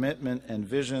Esther's commitment and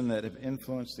vision that have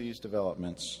influenced these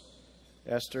developments.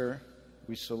 Esther,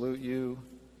 we salute you,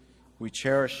 we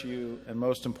cherish you, and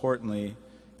most importantly,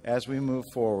 as we move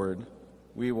forward,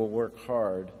 we will work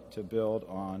hard to build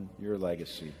on your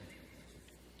legacy.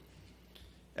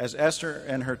 As Esther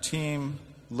and her team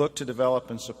look to develop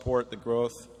and support the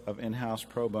growth of in-house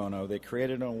pro bono, they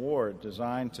created an award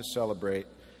designed to celebrate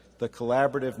the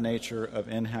collaborative nature of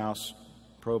in-house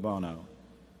pro bono.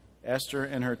 Esther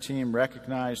and her team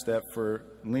recognize that for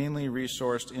leanly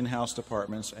resourced in-house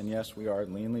departments, and yes, we are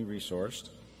leanly resourced,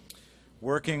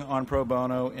 working on pro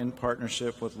bono in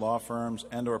partnership with law firms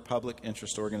and/or public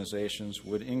interest organizations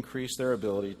would increase their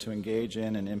ability to engage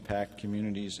in and impact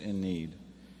communities in need.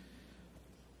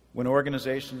 When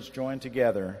organizations join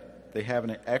together, they have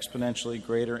an exponentially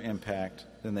greater impact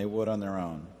than they would on their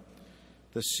own.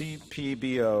 The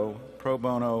CPBO Pro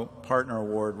Bono Partner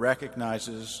Award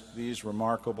recognizes these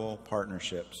remarkable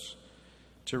partnerships.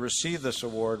 To receive this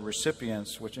award,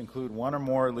 recipients, which include one or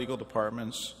more legal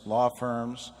departments, law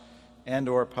firms,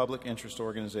 and/or public interest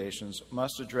organizations,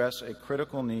 must address a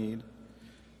critical need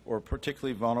or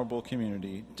particularly vulnerable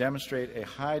community, demonstrate a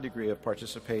high degree of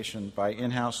participation by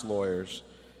in-house lawyers,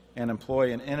 and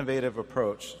employ an innovative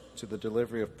approach to the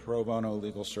delivery of pro bono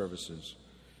legal services.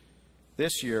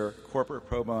 This year, Corporate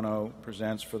Pro Bono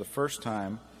presents for the first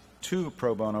time 2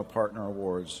 Pro Bono Partner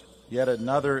Awards, yet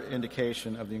another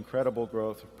indication of the incredible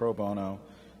growth of pro bono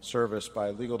service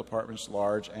by legal departments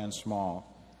large and small.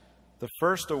 The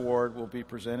first award will be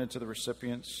presented to the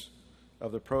recipients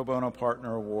of the Pro Bono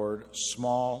Partner Award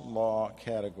Small Law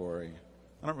category.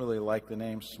 I don't really like the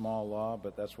name Small Law,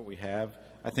 but that's what we have.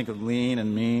 I think of lean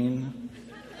and mean.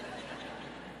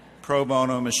 Pro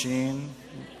Bono machine.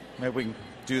 Maybe we can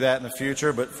do that in the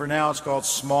future, but for now it's called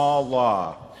Small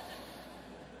Law,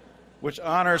 which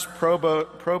honors pro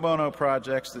bono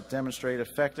projects that demonstrate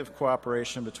effective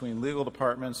cooperation between legal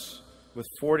departments with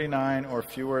 49 or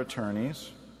fewer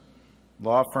attorneys,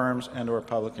 law firms, and or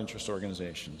public interest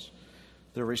organizations.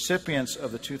 The recipients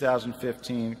of the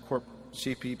 2015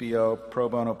 CPBO Pro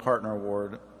Bono Partner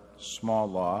Award, Small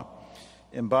Law,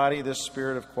 embody this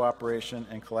spirit of cooperation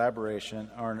and collaboration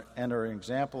and are an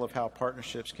example of how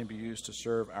partnerships can be used to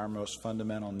serve our most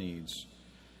fundamental needs.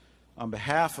 On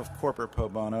behalf of Corporate Pro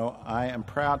Bono, I am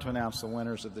proud to announce the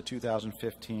winners of the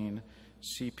 2015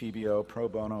 CPBO Pro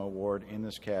Bono Award in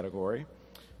this category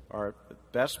are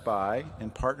Best Buy in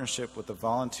partnership with the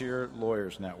Volunteer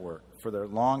Lawyers Network for their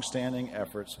long-standing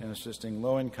efforts in assisting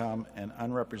low-income and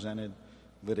unrepresented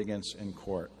litigants in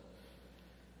court.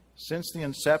 Since the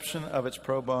inception of its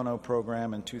pro bono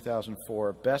program in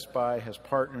 2004, Best Buy has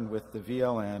partnered with the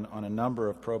VLN on a number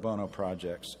of pro bono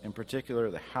projects, in particular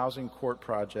the Housing Court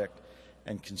Project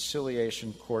and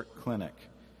Conciliation Court Clinic.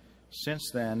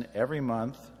 Since then, every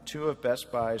month, 2 of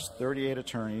Best Buy's 38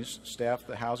 attorneys staff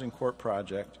the Housing Court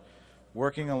Project,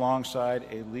 working alongside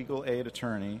a legal aid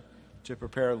attorney to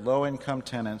prepare low-income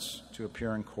tenants to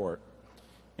appear in court.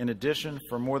 In addition,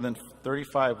 for more than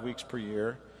 35 weeks per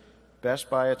year,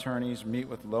 Best Buy attorneys meet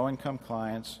with low-income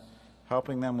clients,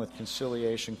 helping them with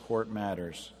conciliation court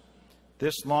matters.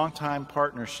 This long-time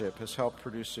partnership has helped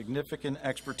produce significant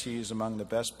expertise among the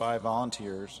Best Buy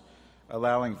volunteers,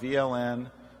 allowing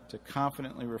VLN to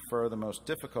confidently refer the most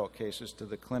difficult cases to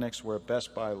the clinics where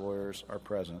Best Buy lawyers are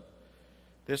present.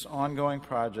 This ongoing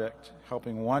project,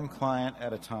 helping one client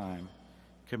at a time,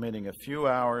 committing a few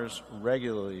hours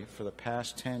regularly for the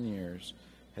past 10 years,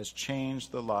 has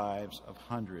changed the lives of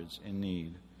hundreds in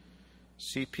need.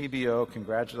 CPBO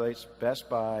congratulates Best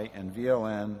Buy and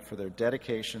VLN for their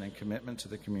dedication and commitment to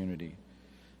the community.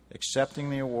 Accepting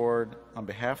the award on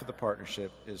behalf of the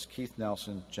partnership is Keith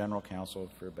Nelson, General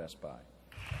Counsel for Best Buy.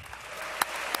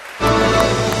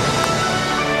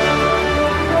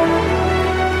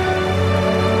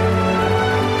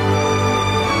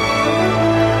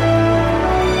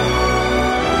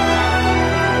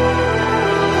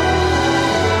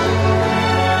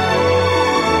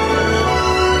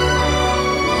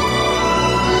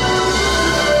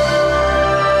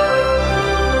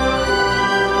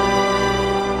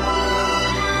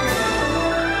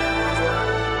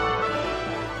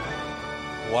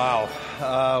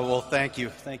 Thank you.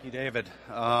 Thank you, David.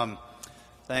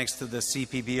 Thanks to the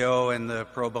CPBO and the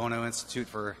Pro Bono Institute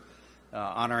for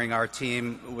honoring our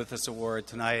team with this award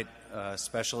tonight,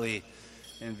 especially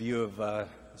in view of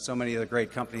so many of the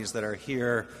great companies that are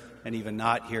here and even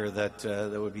not here that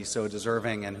would be so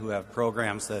deserving and who have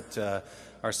programs that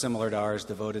are similar to ours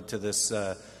devoted to this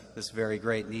this very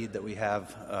great need that we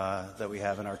have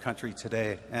in our country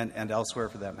today and elsewhere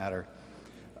for that matter.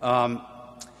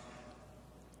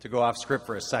 To go off script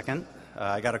for a second,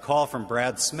 I got a call from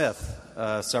Brad Smith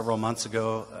several months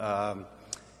ago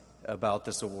about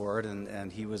this award,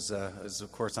 and he was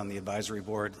of course, on the advisory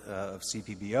board of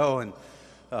CPBO, and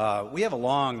we have a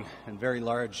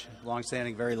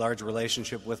long-standing, very large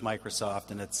relationship with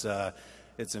Microsoft, and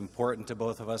it's important to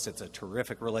both of us. It's a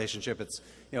terrific relationship. It's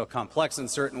complex in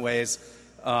certain ways,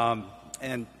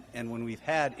 and when we've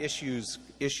had issues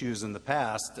in the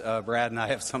past, Brad and I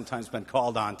have sometimes been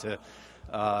called on to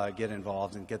get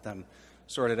involved and get them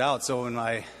sorted out. So when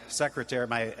my secretary,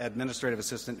 my administrative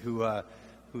assistant, who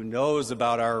knows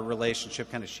about our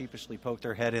relationship, kind of sheepishly poked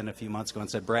her head in a few months ago and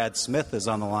said, "Brad Smith is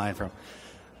on the line from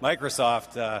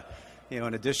Microsoft."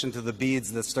 In addition to the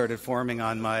beads that started forming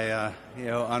on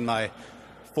my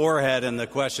forehead and the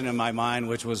question in my mind,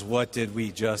 which was, "What did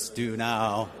we just do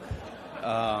now?"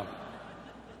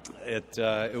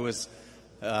 It was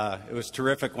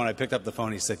terrific when I picked up the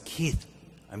phone. He said, "Keith,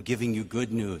 I'm giving you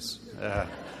good news."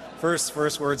 First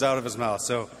words out of his mouth.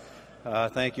 So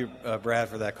thank you, Brad,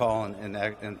 for that call,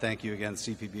 and thank you again,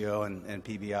 CPBO and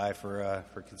PBI for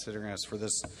considering us for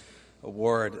this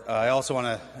award. I also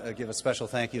want to give a special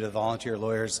thank you to the Volunteer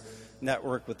Lawyers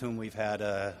Network, with whom we've had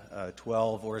a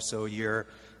 12 or so year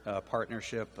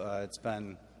partnership. It's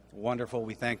been wonderful.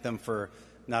 We thank them for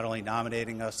not only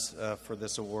nominating us for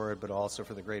this award, but also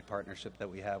for the great partnership that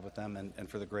we have with them and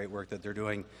for the great work that they're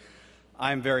doing.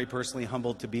 I'm very personally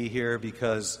humbled to be here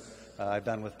because I've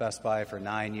been with Best Buy for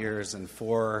 9 years, and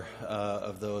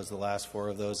the last four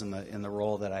of those in the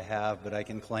role that I have. But I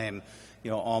can claim,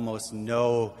 almost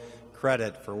no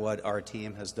credit for what our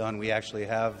team has done. We actually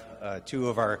have two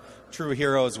of our true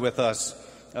heroes with us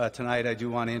tonight. I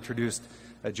do want to introduce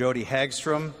Jody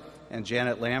Hagstrom and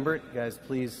Janet Lambert. You guys,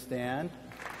 please stand.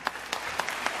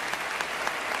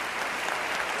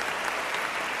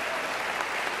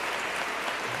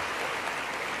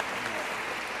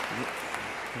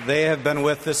 They have been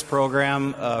with this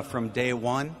program from day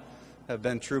one, have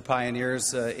been true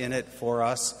pioneers in it for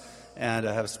us, and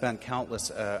have spent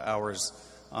countless hours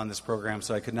on this program,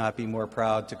 so I could not be more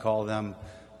proud to call them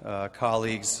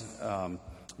colleagues.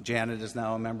 Janet is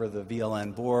now a member of the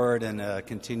VLN board and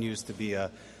continues to be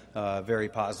a very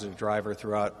positive driver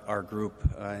throughout our group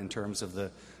in terms of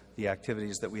the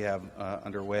activities that we have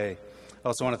underway. I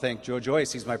also want to thank Joe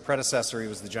Joyce. He's my predecessor. He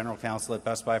was the general counsel at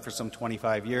Best Buy for some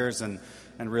 25 years and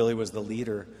really was the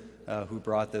leader who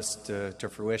brought this to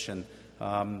fruition.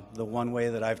 The one way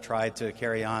that I've tried to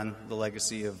carry on the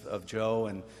legacy of Joe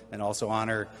and also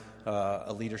honor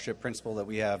a leadership principle that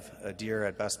we have dear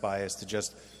at Best Buy is to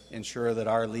just ensure that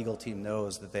our legal team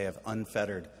knows that they have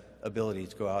unfettered ability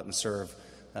to go out and serve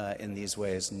in these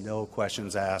ways. No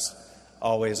questions asked,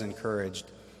 always encouraged.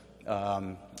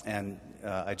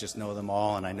 I just know them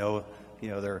all, and I know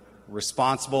they're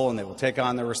responsible and they will take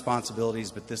on their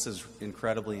responsibilities, but this is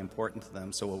incredibly important to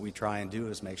them. So what we try and do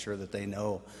is make sure that they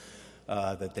know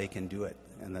that they can do it,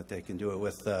 and that they can do it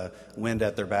with wind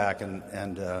at their back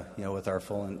and with our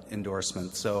full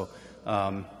endorsement. So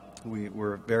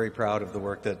we're very proud of the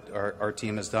work that our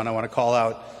team has done. I want to call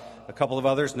out a couple of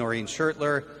others: Noreen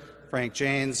Schertler, Frank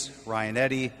Janes, Ryan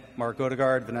Eddy, Mark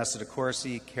Odegaard, Vanessa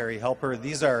DeCourcy, Carrie Helper.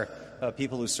 These are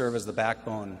people who serve as the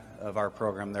backbone of our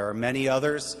program. There are many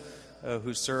others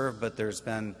who serve, but there's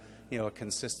been a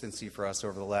consistency for us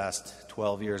over the last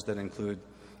 12 years that include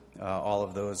all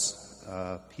of those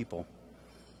people.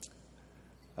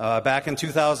 Back in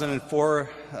 2004,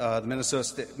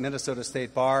 the Minnesota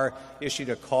State Bar issued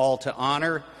a call to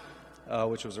honor,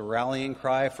 which was a rallying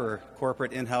cry for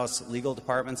corporate in-house legal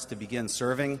departments to begin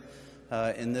serving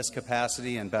in this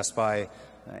capacity, and Best Buy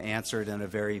answered in a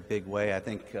very big way. I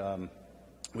think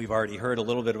we've already heard a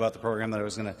little bit about the program that I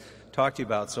was going to talk to you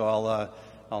about, so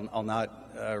I'll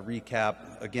not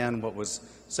recap again what was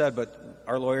said, but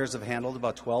our lawyers have handled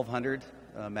about 1,200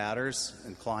 matters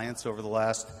and clients over the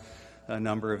last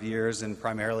number of years, and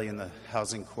primarily in the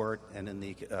housing court and in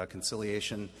the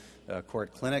conciliation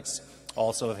court clinics.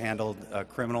 Also have handled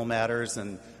criminal matters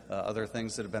and other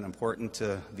things that have been important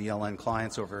to VLN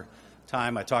clients over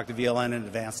time. I talked to VLN in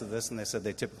advance of this, and they said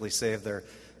they typically save their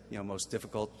most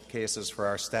difficult cases for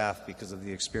our staff because of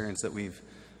the experience that we've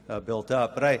built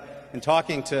up. But in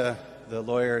talking to the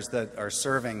lawyers that are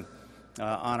serving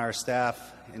on our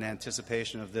staff in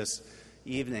anticipation of this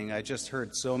evening, I just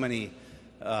heard so many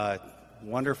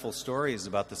wonderful stories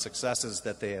about the successes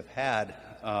that they have had,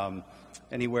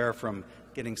 anywhere from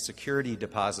getting security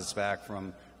deposits back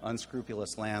from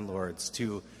unscrupulous landlords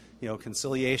to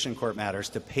conciliation court matters,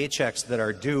 to paychecks that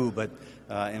are due but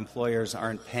employers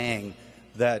aren't paying,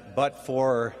 that but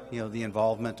for the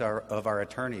involvement of our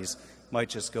attorneys might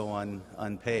just go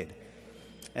unpaid.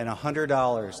 And $100,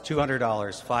 $200,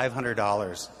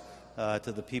 $500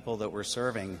 to the people that we're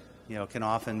serving can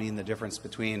often mean the difference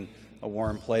between a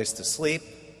warm place to sleep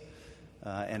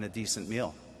and a decent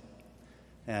meal.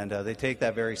 And they take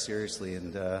that very seriously,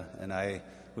 and I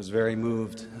was very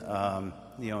moved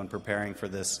in preparing for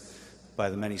this by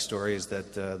the many stories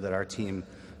that our team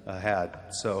had.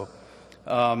 So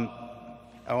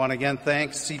I want to again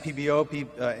thank CPBO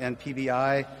and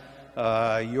PBI,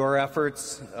 your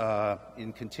efforts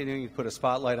in continuing to put a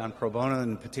spotlight on pro bono,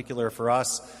 in particular for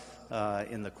us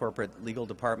in the corporate legal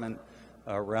department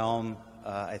realm,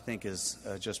 I think is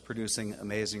just producing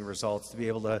amazing results. To be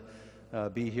able to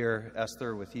be here,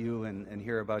 Esther, with you and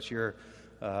hear about your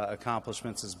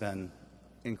accomplishments has been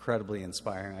incredibly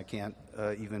inspiring. I can't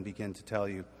even begin to tell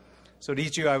you. So to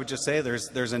each of you, I would just say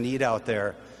there's a need out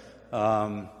there.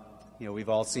 We've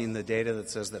all seen the data that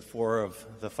says that 4 of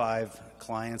the 5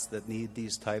 clients that need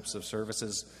these types of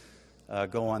services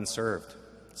go unserved.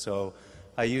 So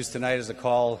I use tonight as a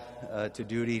call to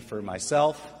duty for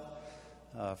myself,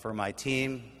 for my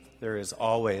team. There is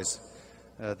always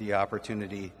the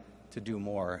opportunity to do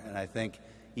more. And I think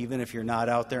even if you're not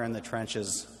out there in the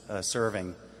trenches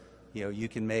serving, you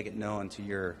can make it known to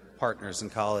your partners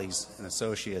and colleagues and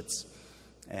associates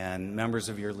and members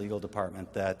of your legal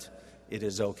department that it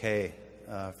is okay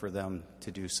for them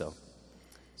to do so.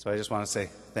 So I just want to say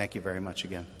thank you very much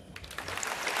again.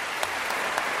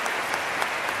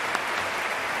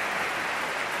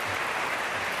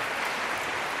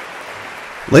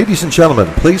 Ladies and gentlemen,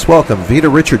 please welcome Vita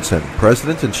Richardson,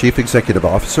 President and Chief Executive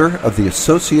Officer of the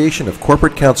Association of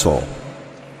Corporate Counsel.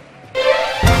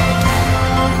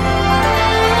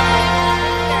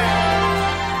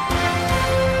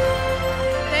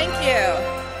 Thank you.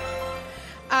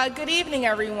 Good evening,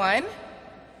 everyone.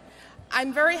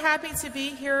 I'm very happy to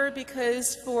be here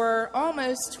because for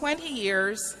almost 20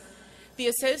 years, the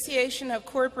Association of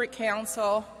Corporate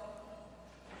Counsel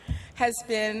has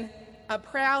been a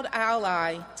proud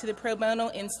ally to the Pro Bono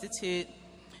Institute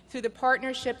through the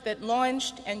partnership that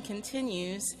launched and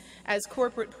continues as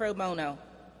Corporate Pro Bono.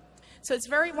 So it's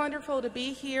very wonderful to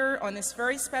be here on this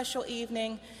very special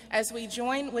evening as we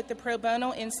join with the Pro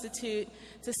Bono Institute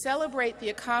to celebrate the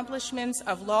accomplishments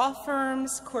of law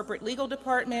firms, corporate legal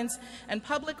departments, and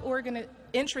public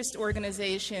interest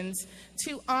organizations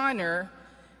to honor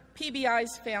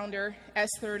PBI's founder,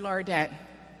 Esther Lardent.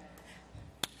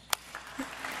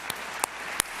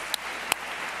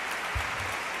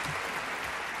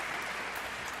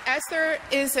 Esther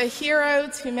is a hero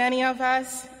to many of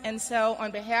us, and so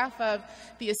on behalf of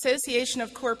the Association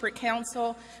of Corporate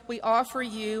Counsel, we offer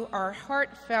you our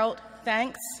heartfelt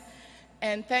thanks,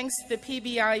 and thanks to the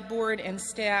PBI board and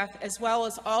staff, as well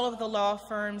as all of the law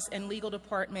firms and legal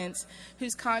departments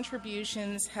whose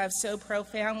contributions have so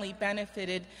profoundly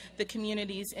benefited the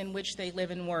communities in which they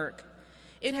live and work.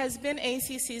 It has been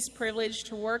ACC's privilege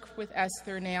to work with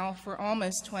Esther now for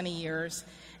almost 20 years,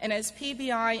 and as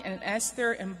PBI and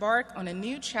Esther embark on a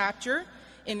new chapter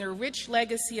in their rich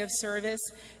legacy of service,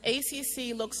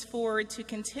 ACC looks forward to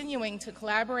continuing to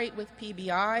collaborate with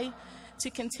PBI, to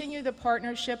continue the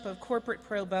partnership of corporate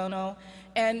pro bono,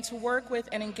 and to work with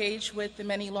and engage with the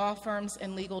many law firms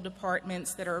and legal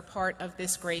departments that are a part of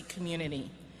this great community.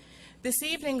 This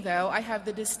evening, though, I have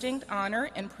the distinct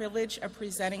honor and privilege of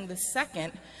presenting the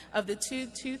second of the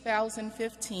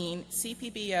 2015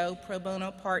 CPBO Pro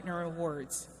Bono Partner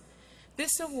Awards.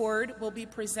 This award will be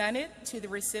presented to the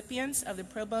recipients of the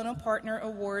Pro Bono Partner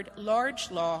Award Large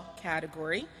Law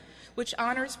category, which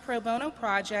honors pro bono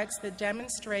projects that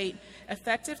demonstrate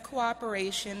effective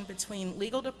cooperation between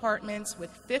legal departments with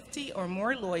 50 or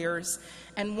more lawyers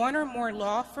and one or more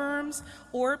law firms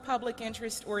or public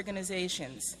interest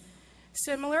organizations.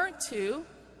 Similar to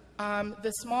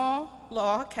the small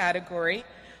law category,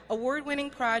 award-winning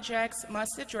projects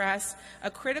must address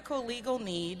a critical legal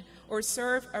need or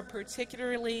serve a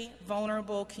particularly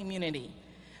vulnerable community.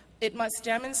 It must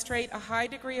demonstrate a high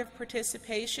degree of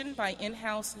participation by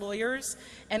in-house lawyers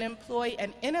and employ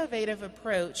an innovative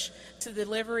approach to the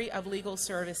delivery of legal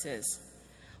services.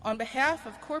 On behalf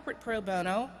of Corporate Pro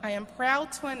Bono, I am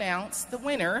proud to announce the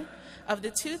winner of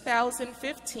the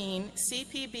 2015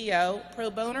 CPBO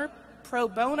Pro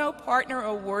Bono Partner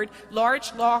Award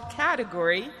Large Law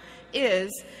category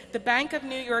is the Bank of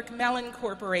New York Mellon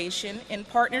Corporation in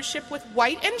partnership with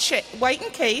White and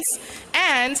Case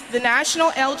and the National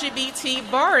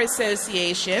LGBT Bar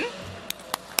Association.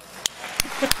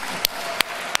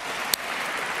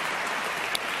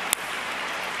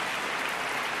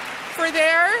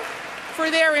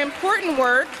 For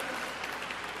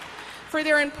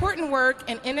their important work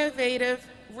and innovative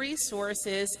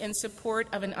resources in support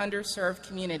of an underserved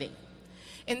community.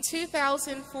 In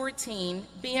 2014,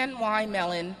 BNY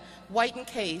Mellon, White and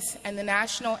Case, and the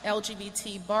National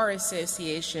LGBT Bar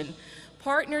Association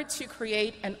partnered to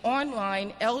create an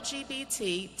online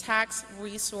LGBT tax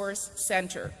resource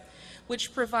center,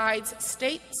 which provides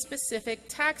state-specific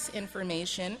tax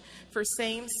information for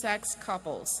same-sex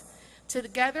couples.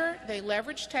 Together, they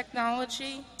leveraged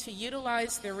technology to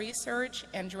utilize the research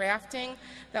and drafting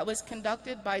that was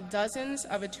conducted by dozens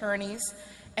of attorneys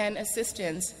and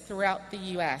assistants throughout the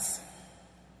U.S.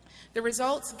 The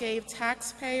results gave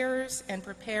taxpayers and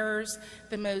preparers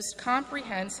the most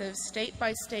comprehensive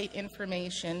state-by-state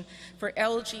information for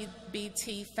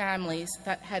LGBT families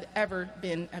that had ever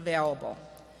been available.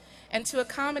 And to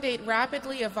accommodate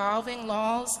rapidly evolving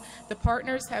laws, the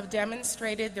partners have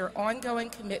demonstrated their ongoing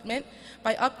commitment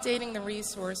by updating the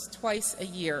resource twice a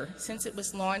year since it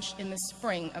was launched in the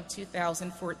spring of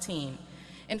 2014.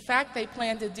 In fact, they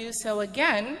plan to do so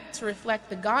again to reflect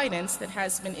the guidance that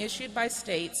has been issued by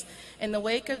states in the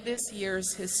wake of this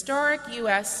year's historic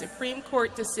U.S. Supreme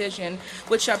Court decision,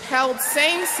 which upheld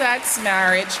same-sex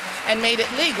marriage and made it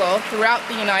legal throughout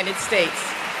the United States.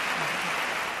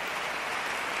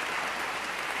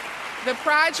 The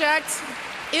project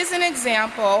is an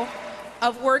example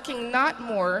of working not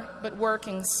more, but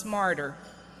working smarter.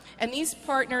 And these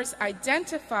partners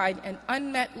identified an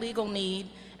unmet legal need,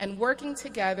 and working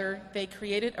together, they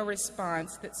created a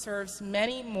response that serves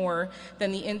many more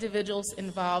than the individuals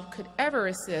involved could ever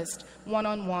assist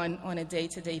one-on-one on a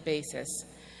day-to-day basis.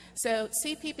 So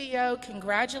CPBO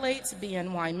congratulates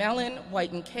BNY Mellon,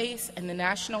 White & Case, and the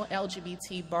National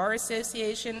LGBT Bar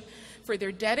Association for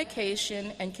their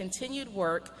dedication and continued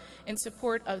work in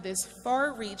support of this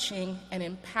far-reaching and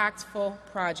impactful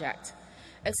project.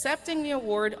 Accepting the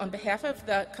award on behalf of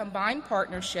the combined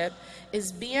partnership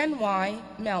is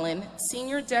BNY Mellon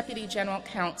Senior Deputy General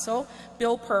Counsel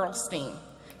Bill Pearlstein.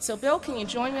 So Bill, can you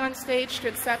join me on stage to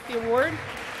accept the award?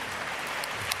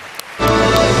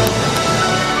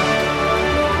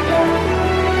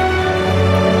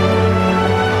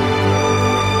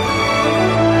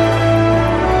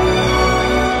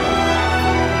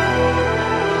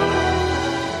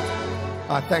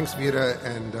 Thanks, Vita,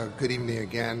 and good evening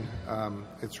again.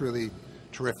 It's really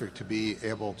terrific to be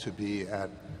able to be at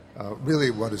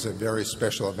really what is a very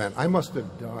special event. I must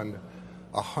have done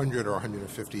 100 or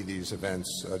 150 of these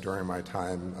events during my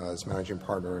time as managing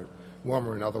partner at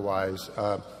Wilmer and otherwise.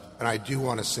 And I do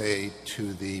want to say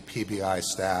to the PBI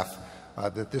staff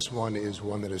that this one is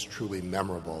one that is truly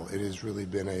memorable. It has really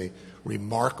been a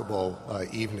remarkable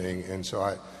evening, and so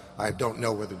I don't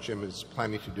know whether Jim is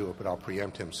planning to do it, but I'll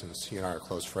preempt him since he and I are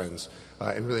close friends,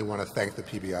 and really want to thank the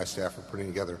PBI staff for putting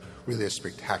together really a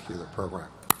spectacular program.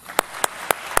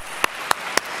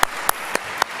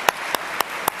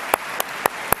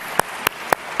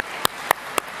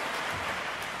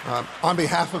 On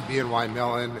behalf of BNY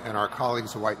Mellon and our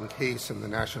colleagues at White & Case and the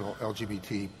National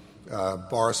LGBT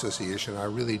Bar Association, I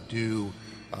really do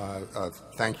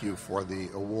thank you for the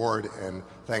award, and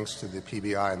thanks to the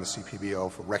PBI and the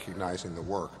CPBO for recognizing the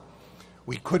work.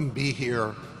 We couldn't be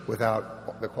here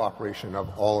without the cooperation of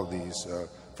all of these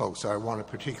folks. So I want to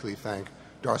particularly thank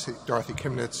Dorothy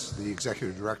Kimnitz, the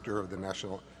Executive Director of the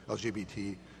National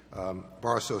LGBT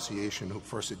Bar Association, who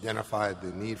first identified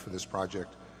the need for this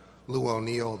project, Lou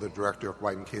O'Neill, the Director of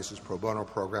White & Case's Pro Bono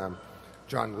program,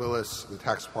 John Willis, the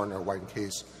tax partner at White &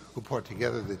 Case, who put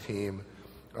together the team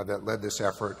that led this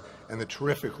effort, and the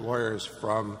terrific lawyers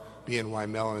from BNY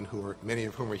Mellon, many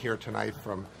of whom are here tonight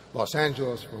from Los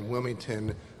Angeles, from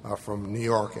Wilmington, from New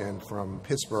York, and from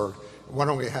Pittsburgh. Why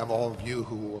don't we have all of you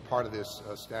who were part of this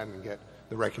stand and get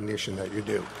the recognition that you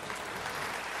do.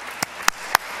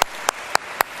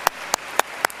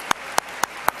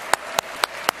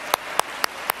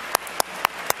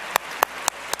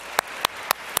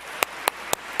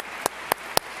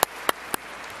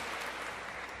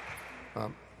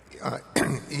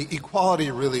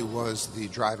 Equality really was the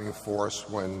driving force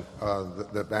when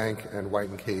the bank and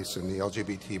White & Case and the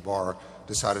LGBT bar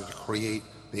decided to create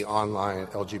the online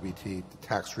LGBT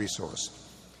tax resource.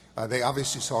 They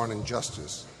obviously saw an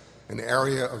injustice, an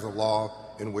area of the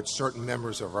law in which certain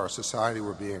members of our society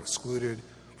were being excluded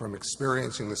from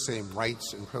experiencing the same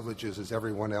rights and privileges as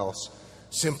everyone else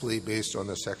simply based on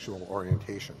their sexual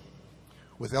orientation.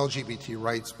 With LGBT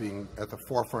rights being at the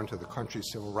forefront of the country's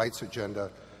civil rights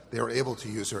agenda, they were able to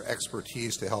use their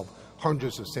expertise to help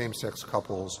hundreds of same-sex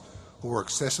couples who were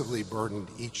excessively burdened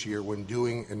each year when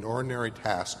doing an ordinary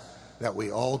task that we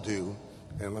all do.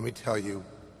 And let me tell you,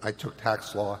 I took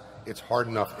tax law. It's hard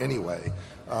enough anyway.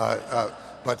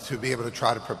 But to be able to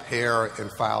try to prepare and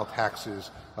file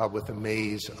taxes with a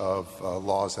maze of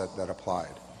laws that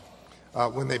applied.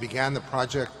 When they began the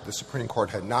project, the Supreme Court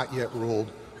had not yet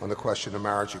ruled on the question of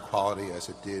marriage equality as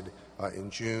it did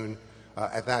in June.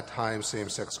 At that time,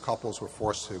 same-sex couples were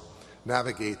forced to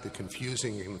navigate the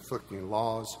confusing and conflicting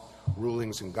laws,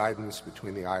 rulings, and guidance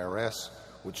between the IRS,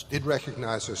 which did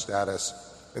recognize their status,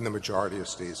 and the majority of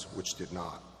states which did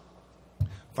not.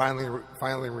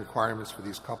 Finally, requirements for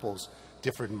these couples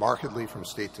differed markedly from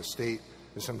state to state,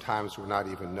 and sometimes were not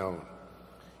even known.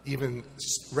 Even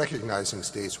recognizing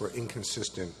states were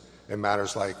inconsistent in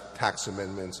matters like tax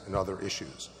amendments and other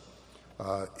issues.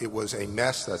 It was a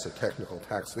mess, that's a technical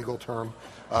tax legal term,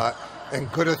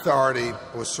 and good authority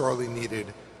was sorely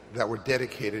needed that were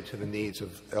dedicated to the needs of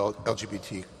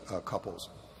LGBT couples.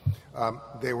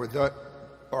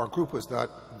 Our group was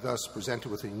thus presented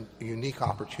with a unique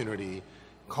opportunity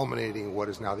culminating in what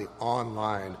is now the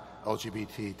online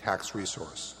LGBT tax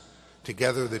resource.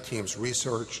 Together, the teams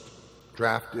researched,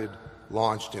 drafted,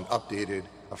 launched, and updated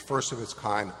a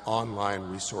first-of-its-kind online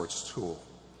resource tool.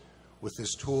 With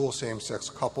this tool, same-sex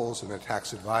couples and their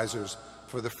tax advisors,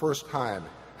 for the first time,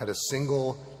 had a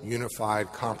single,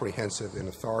 unified, comprehensive, and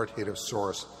authoritative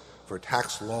source for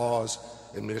tax laws,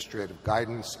 administrative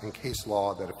guidance, and case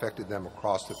law that affected them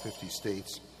across the 50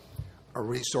 states. A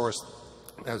resource,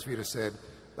 as Vita said,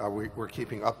 we're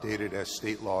keeping updated as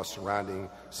state laws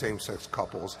surrounding same-sex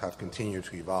couples have continued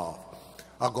to evolve.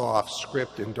 I'll go off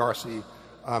script, and Darcy,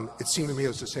 it seemed to me it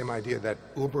was the same idea that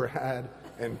Uber had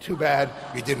And too bad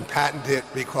we didn't patent it,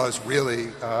 because really,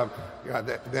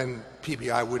 then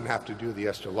PBI wouldn't have to do the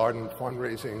Esther Lardon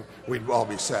fundraising. We'd all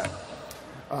be set.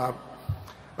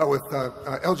 But with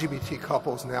LGBT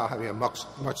couples now having a much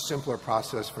simpler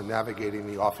process for navigating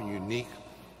the often unique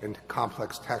and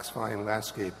complex tax filing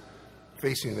landscape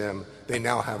facing them, they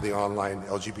now have the online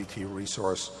LGBT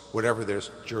resource, whatever their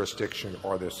jurisdiction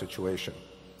or their situation.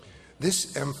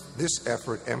 This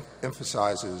effort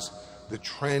emphasizes the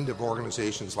trend of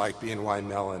organizations like BNY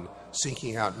Mellon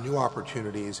seeking out new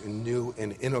opportunities in new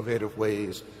and innovative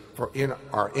ways for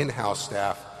our in-house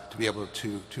staff to be able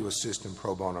to assist in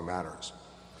pro bono matters.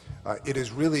 It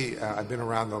is really, I've been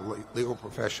around the legal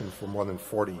profession for more than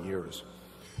 40 years.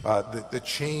 The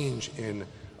change in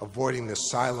avoiding the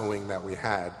siloing that we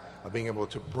had, of being able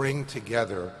to bring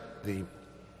together the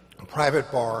private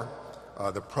bar,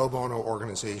 the pro bono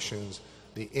organizations,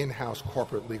 the in-house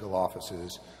corporate legal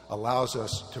offices, allows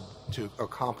us to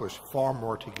accomplish far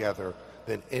more together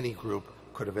than any group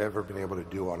could have ever been able to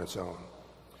do on its own.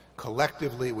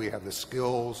 Collectively, we have the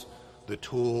skills, the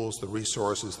tools, the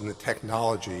resources, and the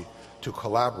technology to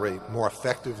collaborate more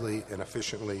effectively and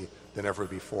efficiently than ever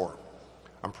before.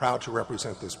 I'm proud to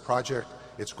represent this project.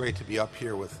 It's great to be up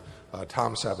here with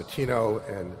Tom Sabatino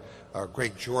and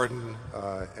Greg Jordan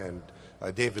and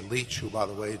David Leach, who, by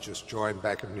the way, just joined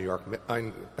Bank of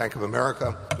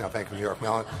America, not Bank of New York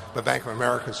Mellon, but Bank of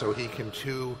America, so he can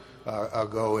too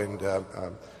go and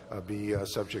be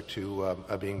subject to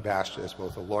being bashed as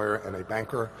both a lawyer and a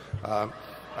banker.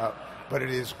 But it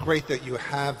is great that you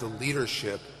have the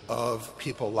leadership of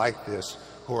people like this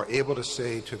who are able to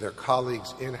say to their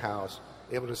colleagues in-house,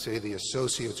 able to say the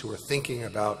associates who are thinking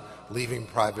about leaving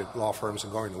private law firms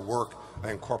and going to work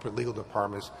in corporate legal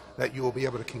departments, that you will be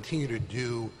able to continue to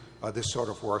do this sort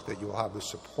of work, that you will have the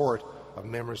support of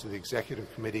members of the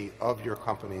executive committee of your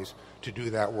companies to do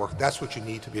that work. That's what you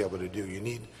need to be able to do. You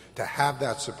need to have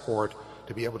that support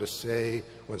to be able to say,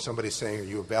 when somebody's saying, are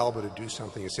you available to do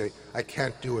something, you say, I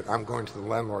can't do it, I'm going to the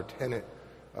landlord-tenant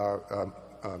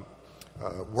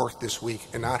work this week,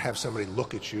 and not have somebody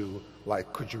look at you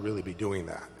like, could you really be doing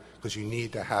that? Because you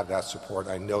need to have that support.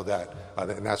 I know that,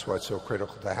 and that's why it's so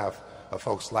critical to have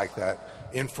folks like that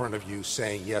in front of you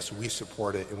saying, yes, we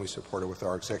support it, and we support it with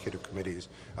our executive committees,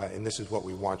 and this is what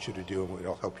we want you to do, and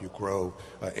it'll help you grow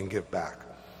and give back.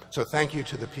 So thank you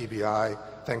to the PBI,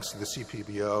 thanks to the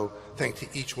CPBO, thank to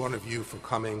each one of you for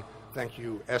coming. Thank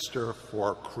you, Esther,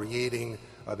 for creating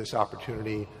this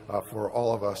opportunity for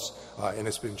all of us, and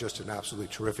it's been just an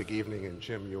absolutely terrific evening. And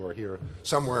Jim, you are here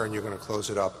somewhere, and you're going to close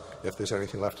it up if there's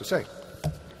anything left to say.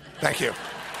 Thank you.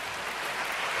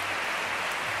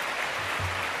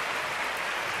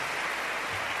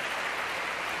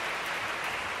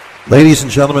 Ladies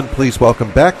and gentlemen, please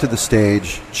welcome back to the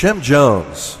stage Jim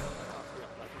Jones.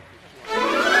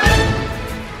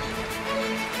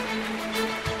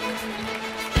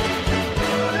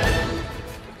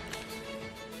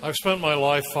 I've spent my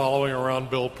life following around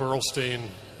Bill Pearlstein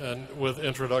and with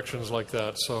introductions like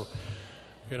that. So,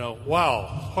 you know,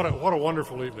 wow, what a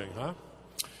wonderful evening, huh?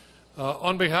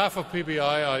 On behalf of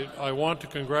PBI, I want to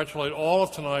congratulate all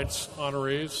of tonight's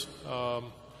honorees.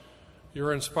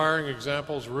 Your inspiring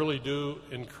examples really do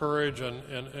encourage and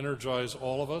energize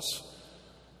all of us.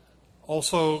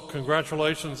 Also,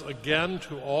 congratulations again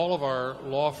to all of our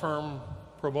law firm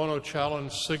Pro Bono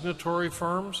Challenge signatory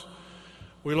firms.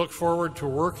 We look forward to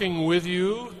working with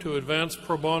you to advance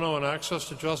pro bono and access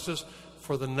to justice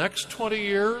for the next 20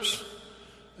 years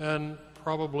and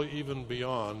probably even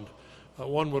beyond.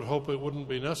 One would hope it wouldn't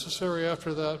be necessary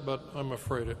after that, but I'm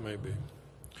afraid it may be.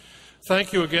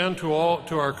 Thank you again to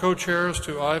our co-chairs,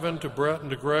 to Ivan, to Brett,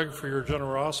 and to Greg for your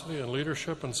generosity and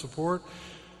leadership and support.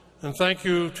 And thank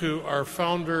you to our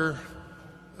founder,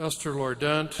 Esther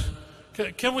Lardent.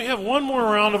 Can we have one more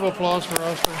round of applause for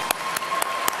Esther?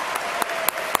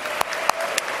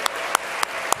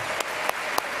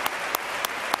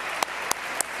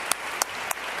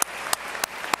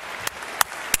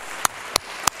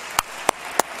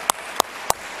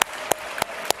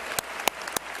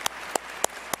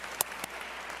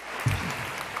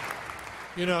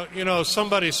 You know,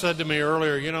 somebody said to me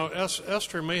earlier, you know,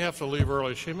 Esther may have to leave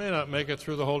early. She may not make it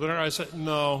through the whole dinner. I said,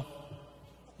 no.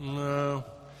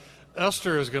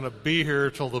 Esther is going to be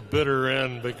here till the bitter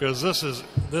end because this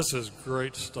is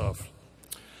great stuff.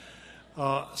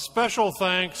 Special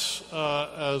thanks,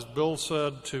 as Bill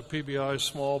said, to PBI's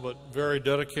small but very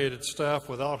dedicated staff,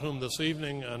 without whom this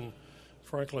evening and,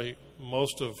 frankly,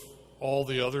 most of all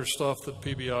the other stuff that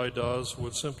PBI does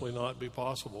would simply not be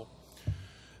possible.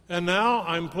 And now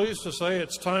I'm pleased to say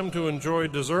it's time to enjoy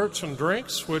desserts and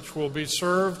drinks, which will be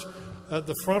served at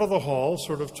the front of the hall,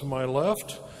 sort of to my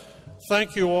left.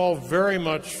 Thank you all very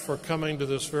much for coming to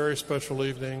this very special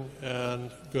evening,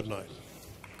 and good night.